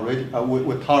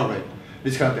would tolerate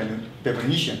this kind of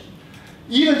definition.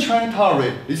 Even China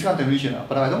tolerate this kind of definition,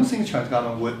 but I don't think Chinese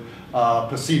government would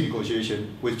proceed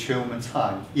negotiation with Chairman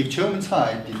Tsai. If Chairman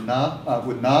Tsai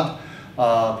would not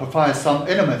provide some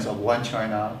elements of one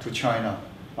China to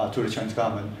the Chinese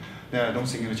government, then I don't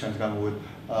think the Chinese government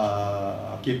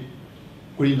would give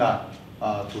green light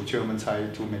to Chairman Tsai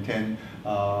to maintain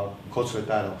cultural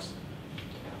dialogues.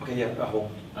 Okay, yeah,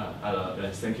 Hello,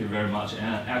 thank you very much.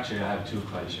 And actually, I have two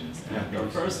questions. Yeah, the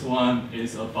first one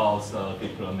is about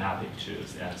diplomatic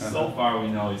truth. And so far, we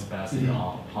know it's based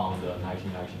upon the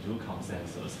 1992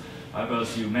 consensus. However,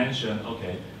 as you mentioned,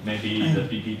 okay, maybe the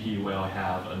BBP will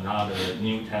have another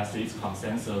new tacit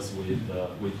consensus with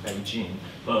Beijing.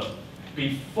 But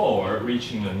before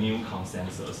reaching a new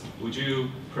consensus, would you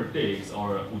predict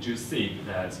or would you see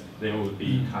that there would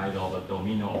be kind of a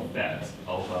domino effect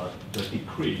of the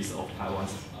decrease of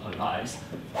Taiwan's allies,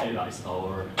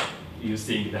 or you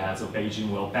think that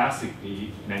Beijing will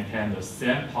basically maintain the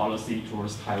same policy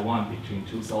towards Taiwan between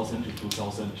 2000 to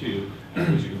 2002,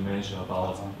 which you mentioned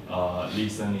about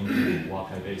listening to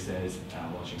what Taipei says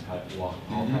and watching how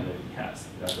Taipei has?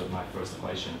 That's my first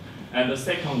question. And the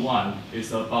second one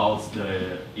is about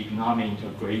the economic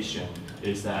integration.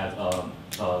 Is that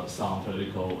some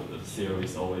political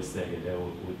theories always say there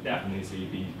would definitely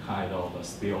be kind of a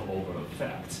spillover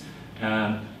effect.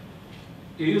 And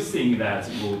do you think that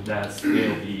would that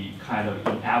still be kind of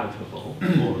inevitable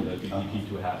for the BBP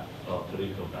to have a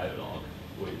political dialogue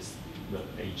with the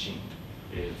Beijing?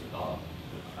 If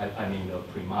I mean the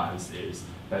premise is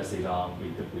based on we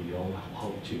don't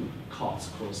hope to cause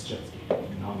cross-strait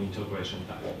non-integration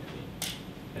directly.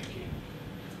 Thank you.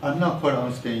 I'm not quite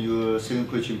understanding your second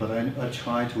question, but I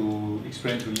try to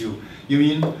explain to you. You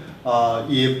mean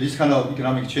if this kind of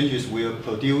economic changes will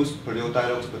produce political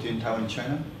dialogues between Taiwan and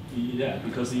China? Yeah,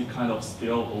 because you kind of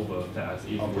spill over that.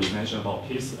 If we mention about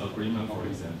peace agreement, for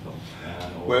example.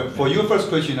 Well, for your first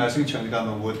question, I think Chinese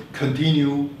government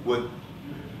would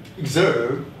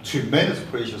exert tremendous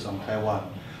pressures on Taiwan,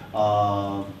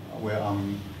 on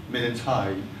mainland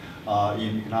China,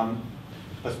 in economic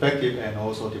perspective and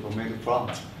also diplomatic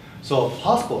front. So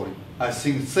possibly, I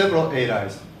think several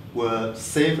allies will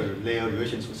savor their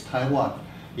relations with Taiwan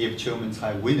if Chairman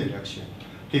Tsai win the election.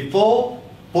 Before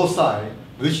both sides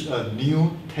reach a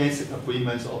new tacit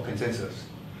agreement or consensus.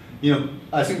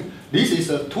 I think this is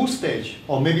a two-stage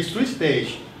or maybe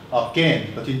three-stage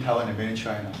game between Taiwan and mainland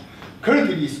China.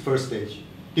 Currently, it's first stage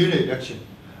during the election.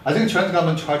 I think Chinese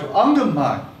government tried to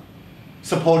undermine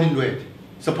support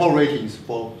ratings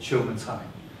for Chairman Tsai,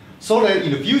 so that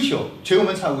in the future,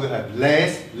 Chairman Tsai will have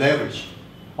less leverage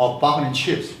of bargaining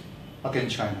chips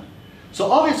against China.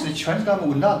 So obviously, Chinese government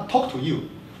would not talk to you,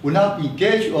 would not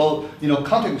engage or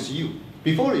contact with you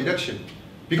before the election,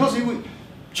 because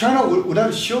China would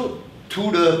have to show to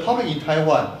the public in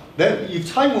Taiwan that if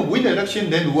Tsai will win the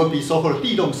election, then it will be so-called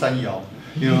地动山摇,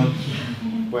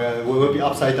 where we will be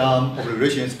upside down of the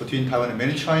relations between Taiwan and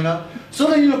mainland China. So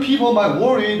that people might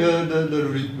worry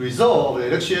the result of the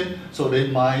election, so they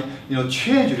might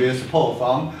change their support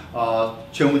from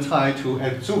Chen-yuan to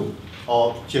Hsiu-chu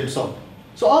or James Soong.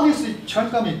 So obviously,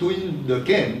 Chinese government is doing the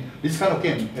game, this kind of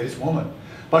game at this moment.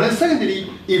 But then secondly,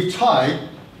 if Tsai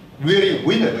really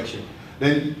win the election,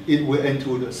 then it will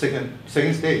enter the second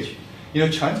stage.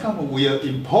 Chinese government will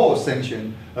impose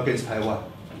sanctions against Taiwan,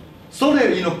 so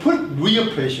that put real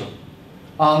pressure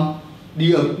on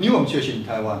the new administration in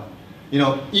Taiwan.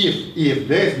 If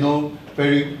there is no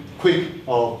very quick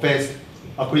or fast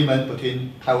agreement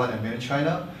between Taiwan and mainland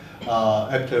China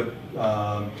after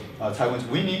Taiwan's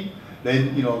winning,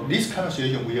 then this kind of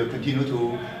situation will continue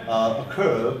to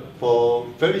occur for a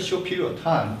very short period of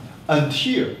time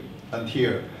until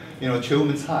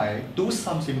Chairwoman Tsai do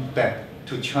something back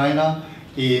to China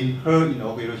in her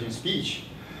inauguration speech.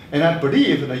 And I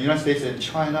believe the United States and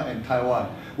China and Taiwan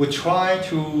will try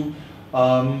to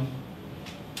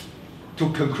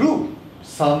conclude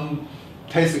some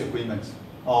tacit agreements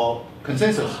or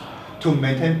consensus to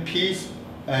maintain peace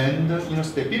and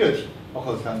stability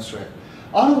across the Cross-Strait.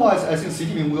 Otherwise, I think Xi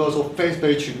Jinping will also face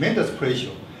very tremendous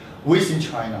pressure within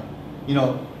China.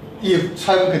 If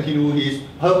Taiwan continue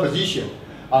her position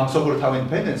on so-called Taiwan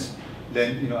independence,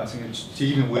 then I think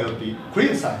Xi Jinping will be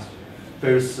criticized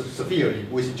very severely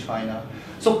within China.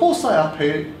 So both sides are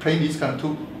playing this kind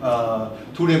of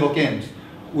two-level games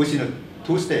within a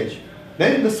two-stage.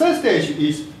 Then the third stage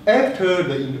is after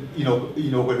the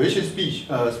inauguration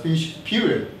speech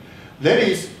period. That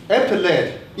is, after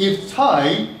that, if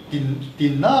Tsai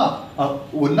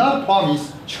would not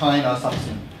promise China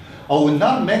something, or would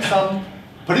not make some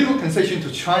political concession to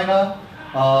China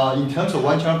in terms of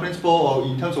one China principle or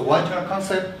in terms of one China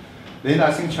concept, then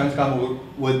I think Chinese government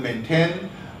would maintain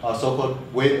a so-called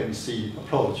wait-and-see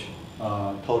approach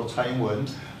toward Tsai Ing-wen.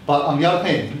 But on the other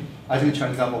hand, I think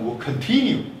Chinese government will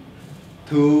continue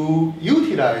to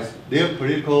utilize their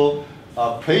political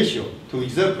pressure, to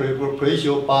exert political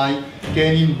pressure by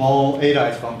gaining more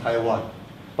allies from Taiwan.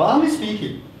 But honestly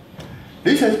speaking,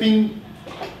 this has been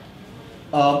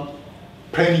a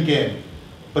playing game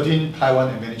between Taiwan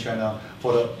and mainland China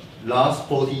for the last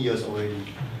 40 years already.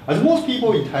 As most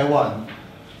people in Taiwan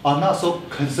are not so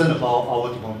concerned about our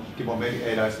diplomatic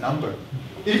allies number.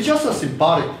 It is just a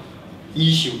symbolic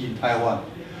issue in Taiwan.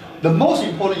 The most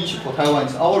important issue for Taiwan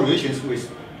is our relations with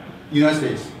United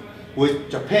States, with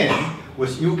Japan,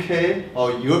 with UK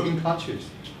or European countries.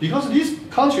 Because these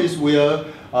countries will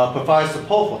provide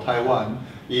support for Taiwan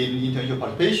in international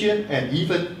participation and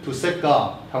even to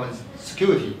safeguard Taiwan's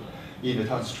security in the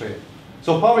Cross-Strait.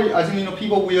 So probably I think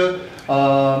people will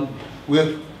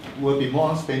be more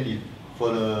understanding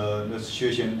for the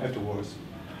situation afterwards.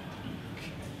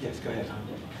 Yes, go ahead.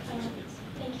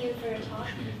 Thank you for your talk.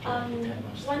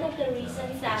 One of the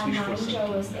reasons that Ma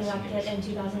Ying-jeou was elected in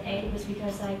 2008 was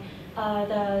because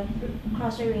the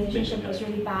cross-strait relationship was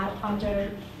really bad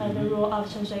under the rule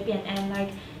of Chen Shui-bian,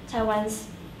 and Taiwan's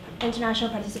international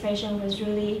participation was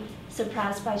really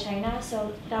suppressed by China.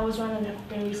 So that was one of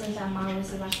the reasons that Ma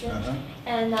was elected.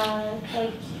 And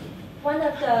one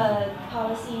of the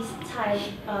policies Tsai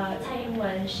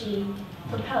Ing-wen she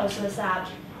proposed was that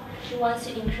she wants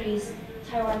to increase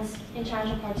Taiwan's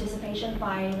international participation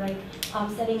by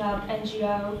setting up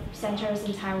NGO centers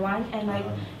in Taiwan and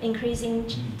increasing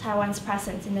Taiwan's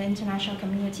presence in the international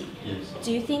community. Yes.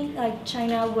 Do you think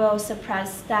China will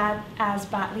suppress that as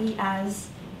badly as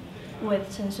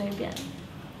with Chen Shui-bian?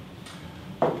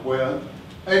 Well,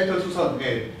 after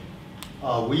 2008,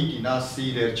 we did not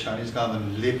see the Chinese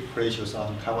government lift pressures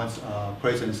on Taiwan's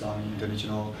presence on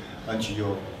international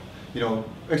NGO.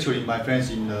 Actually, my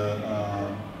friends in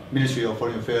the Ministry of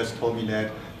Foreign Affairs told me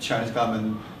that Chinese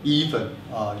government even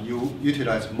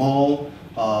utilize more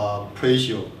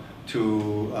pressure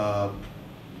to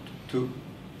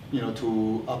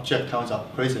object Taiwan's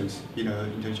presence in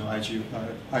an international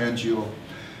INGO.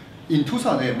 In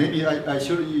 2008, maybe I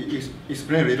should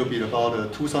explain a little bit about the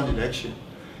 2000 election.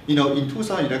 In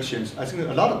 2000 elections, I think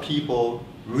a lot of people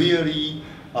really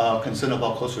concerned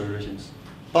about cross-strait relations.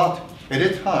 But at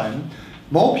that time,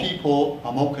 more people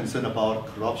are more concerned about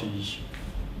corruption issue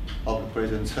of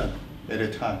President Chen at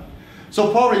that time.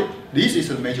 So probably this is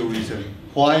a major reason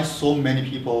why so many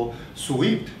people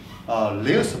switched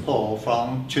their support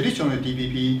from traditional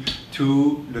DPP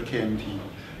to the KMT.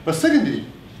 But secondly,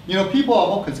 people are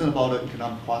more concerned about the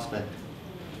economic prospect.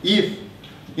 If,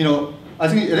 I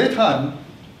think at that time,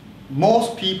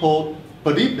 most people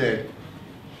believe that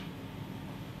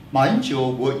Ma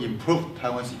Ying-jeou will improve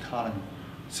Taiwan's economy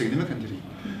significantly.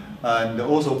 And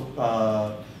also,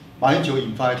 Ma Ying-jeou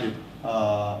invited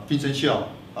Vincent Xiao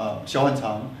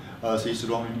Hanchang as his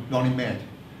running mate.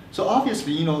 So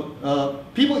obviously,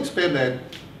 people expect that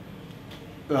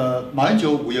Ma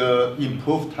Ying-jeou will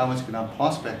improve Taiwan's economic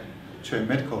prospect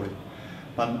dramatically.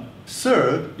 But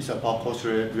third is about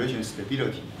cross-strait relation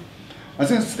stability. I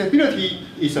think stability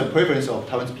is a preference of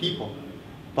Taiwan's people,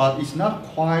 but it's not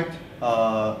quite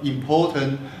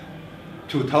important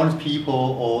to Taiwan's people,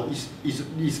 or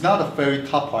it's not a very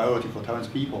top priority for Taiwan's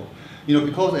people.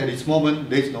 Because at this moment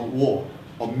there's no war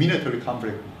or military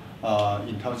conflict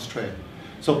in Taiwan's Strait.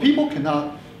 So people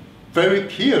cannot very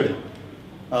clearly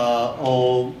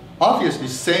or obviously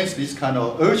sense this kind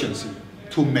of urgency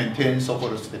to maintain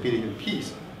so-called stability and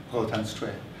peace for Taiwan's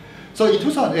Strait. So in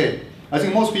 2008, I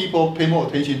think most people pay more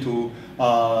attention to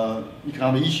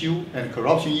economic issue and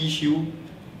corruption issue,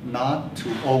 not to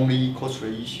only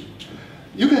cross-strait issue.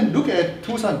 You can look at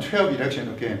 2012 election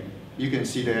again. You can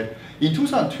see that in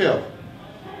 2012,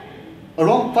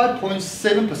 around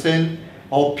 5.7%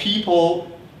 of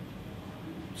people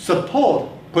support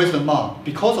President Ma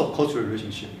because of cross-strait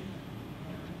relationship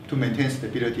to maintain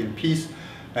stability and peace,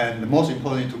 and most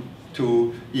importantly,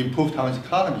 to improve Taiwan's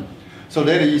economy. So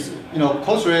that is,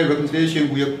 cross-strait reconciliation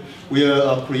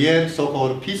will create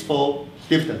so-called peaceful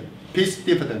dividend, peace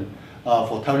dividend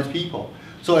for Taiwanese people.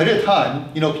 So at that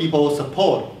time, people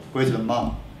support President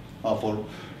Ma for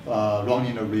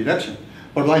running a re-election.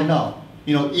 But right now,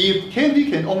 if KMT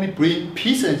can only bring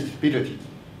peace and stability,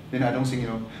 then I don't think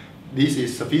this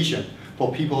is sufficient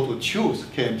for people to choose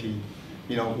KMT,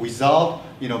 without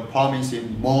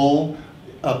promising more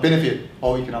benefit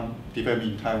or economic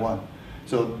development in Taiwan.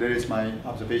 So that is my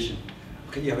observation.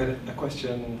 Okay, you have a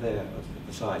question there at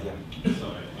the side, yeah.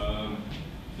 Sorry.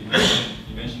 You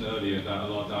mentioned earlier that a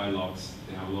lot of dialogues,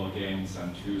 they have a lot of games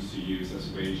and tools to use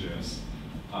as wages.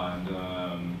 And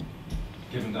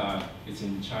given that it's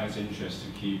in China's interest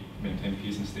to maintain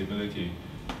peace and stability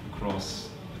across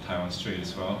the Taiwan Strait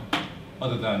as well,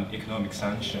 other than economic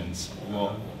sanctions,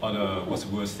 what's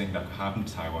the worst thing that could happen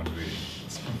to Taiwan, really?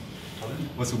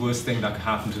 What's the worst thing that could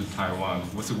happen to Taiwan?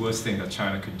 What's the worst thing that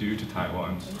China could do to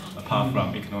Taiwan, apart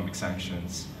from economic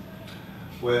sanctions?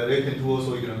 Well, they can do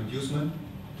also economic inducement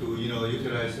to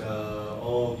utilize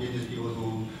all indigenous people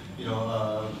to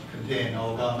contain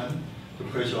our government, to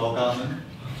pressure our government.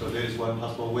 So that is one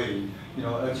possible way.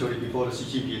 Actually before the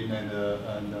Xi Jinping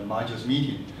and Ma Ying-jeou's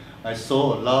meeting, I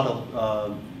saw a lot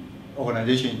of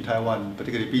organizations in Taiwan,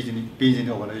 particularly business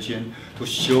organizations, to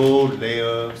show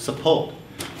their support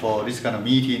for this kind of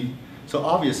meeting. So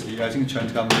obviously, I think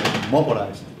Chinese government can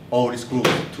mobilize all these groups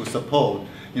to support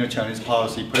Chinese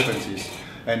policy preferences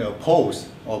and oppose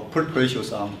or put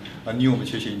pressures on a new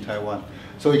administration in Taiwan.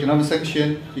 So economic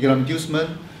sanction, economic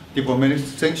inducement, diplomatic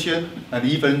sanction, and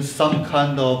even some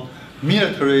kind of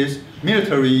military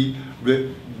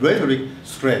rhetoric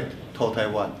threat to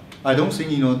Taiwan. I don't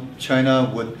think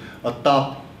China would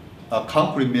adopt a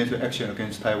concrete military action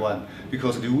against Taiwan,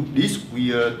 because this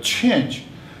will change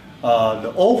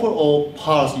the overall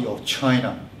policy of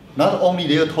China, not only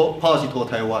their policy toward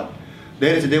Taiwan.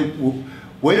 That is,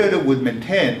 whether they would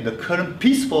maintain the current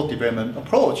peaceful development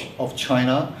approach of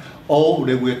China, or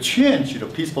they will change the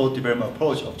peaceful development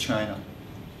approach of China.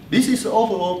 This is the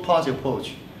overall policy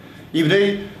approach. If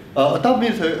they adopt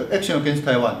military action against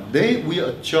Taiwan, they will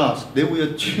adjust, they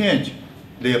will change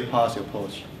their policy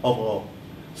approach overall.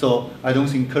 So I don't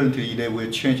think currently they will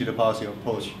change the policy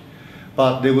approach,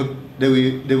 but they will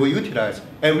utilize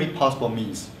every possible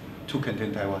means to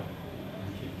contain Taiwan.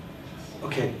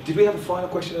 Okay, did we have a final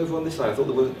question over on this side? I thought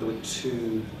there were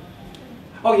two.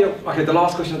 Oh yeah, okay, the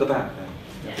last question at the back.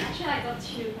 Yeah, actually I got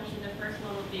two questions. The first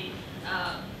one would be,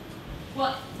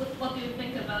 what do you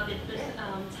think about the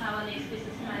Taiwanese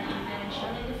businessmen in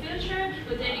China in the future?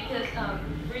 Would they, because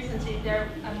recently there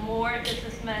are more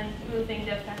businessmen moving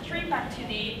their factory back to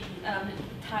the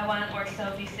Taiwan or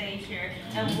Southeast Asia,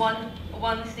 and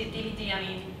once the DVD, I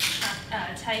mean,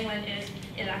 Tsai Ing-wen is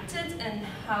elected, and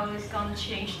how it's going to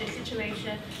change the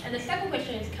situation. And the second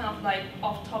question is kind of like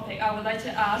off topic. I would like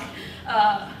to ask,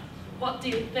 what do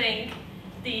you think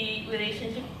the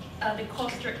relationship, the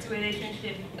Cross-Strait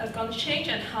relationship is going to change,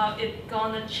 and how it's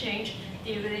going to change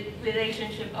the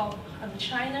relationship of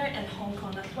China and Hong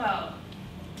Kong as well?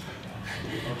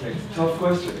 Okay, tough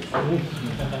question.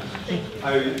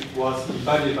 I was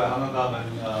invited by Hong Kong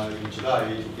government in July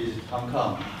to visit Hong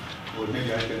Kong. Or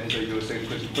maybe I can answer your second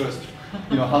question first.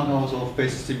 You know, Hong Kong also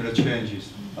faces similar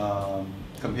challenges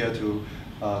compared to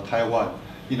Taiwan.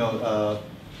 You know,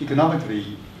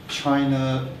 economically,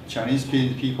 Chinese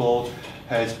people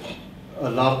has a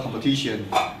lot of competition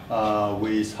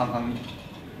with Hong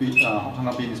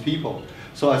Kong business people.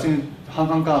 So I think Hong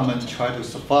Kong government try to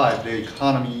survive their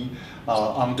economy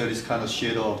under this kind of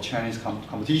shadow of Chinese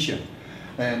competition.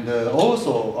 And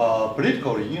also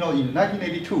politically, you know, in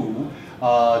 1982,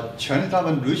 Chinese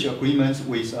government reached agreements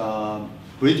with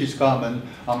British government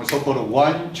on the so-called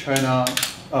one China,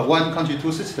 one country,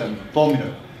 two system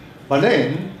formula. But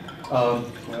then,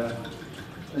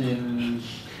 in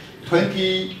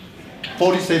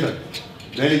 2047,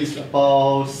 that is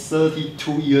about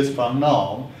 32 years from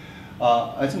now,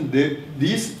 I think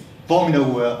this formula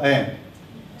will end.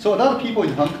 So a lot of people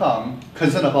in Hong Kong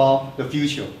concerned about the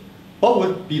future. What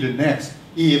would be the next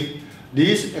if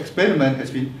this experiment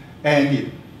has been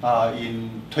ended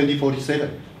in 2047?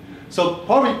 So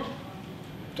probably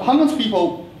Hong Kong's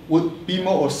people would be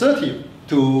more assertive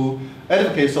to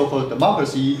advocate so-called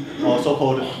democracy or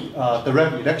so-called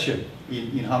direct election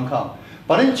in Hong Kong.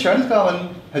 But then Chinese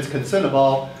government has concern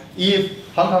about if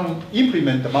Hong Kong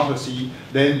implement democracy,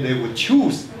 then they would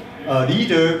choose a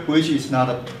leader which is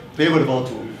not favorable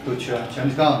to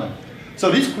Chinese government. So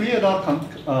this creates a lot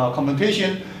of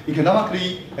confrontation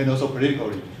economically and also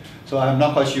politically. So I'm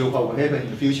not quite sure what will happen in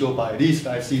the future, but at least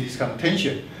I see this kind of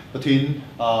tension between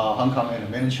Hong Kong and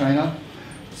mainland China.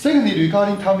 Secondly,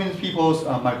 regarding Taiwanese people's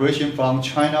migration from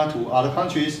China to other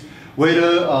countries,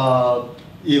 whether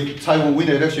if Taiwan win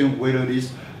the election, whether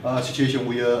this situation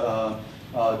will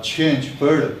change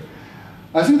further.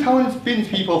 I think Taiwanese business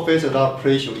people face a lot of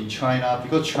pressure in China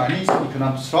because Chinese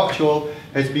economic structure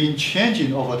has been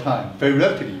changing over time very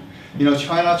rapidly. You know,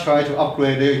 China tried to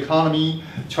upgrade their economy,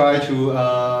 try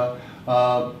to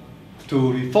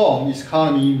reform its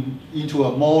economy into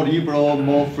a more liberal,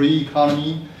 more free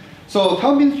economy. So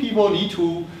Taiwanese people need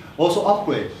to also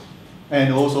upgrade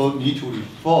and also need to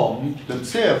reform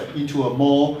themselves into a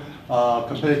more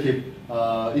competitive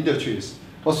industries.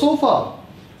 But so far,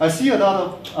 I see a lot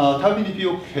of Taiwanese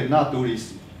people cannot do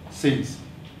these things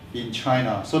in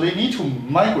China. So they need to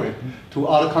migrate to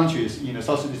other countries in the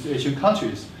Southeast Asian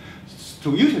countries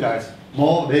to utilize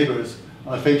more labor's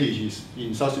advantages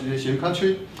in Southeast Asian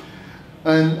countries.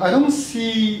 And I don't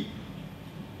see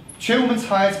Chairwoman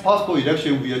Tsai's possible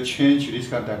election will change this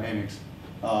kind of dynamics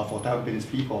for Taiwanese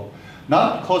people.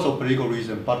 Not because of political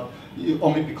reason, but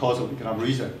only because of economic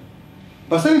reason.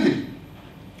 But secondly,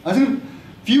 I think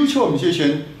future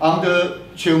administration under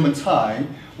Chairwoman Tsai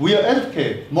will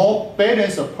advocate more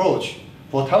balanced approach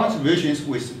for Taiwan's relations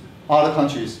with other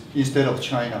countries instead of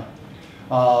China.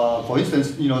 For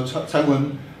instance, you know,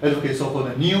 Taiwan advocates so-called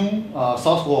a new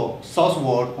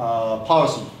southward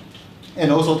policy,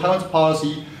 and also Taiwan's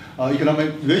policy,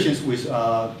 economic relations with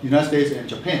United States and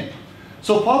Japan.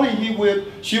 So probably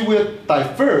she will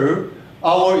defer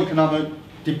our economic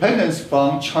dependence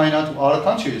from China to other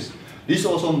countries. This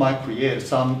also might create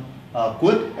some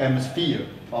good atmosphere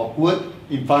or good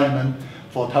environment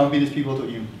for Taiwanese people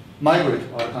to migrate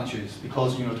to other countries,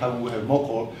 because you know Taiwan will have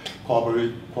more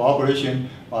cooperation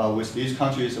with these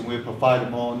countries, and will provide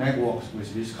more networks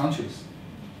with these countries.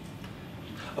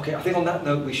 Okay, I think on that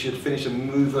note we should finish and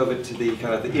move over to the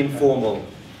kind of the informal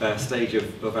stage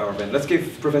of our event. Let's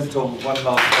give Professor Tung one last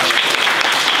round.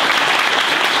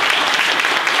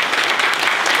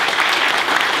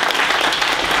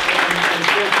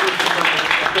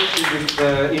 with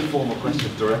informal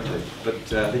questions directly,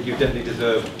 but I think you definitely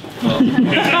deserve.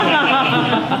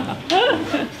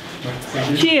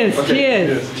 Cheers, Okay.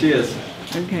 cheers. Cheers.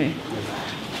 Okay.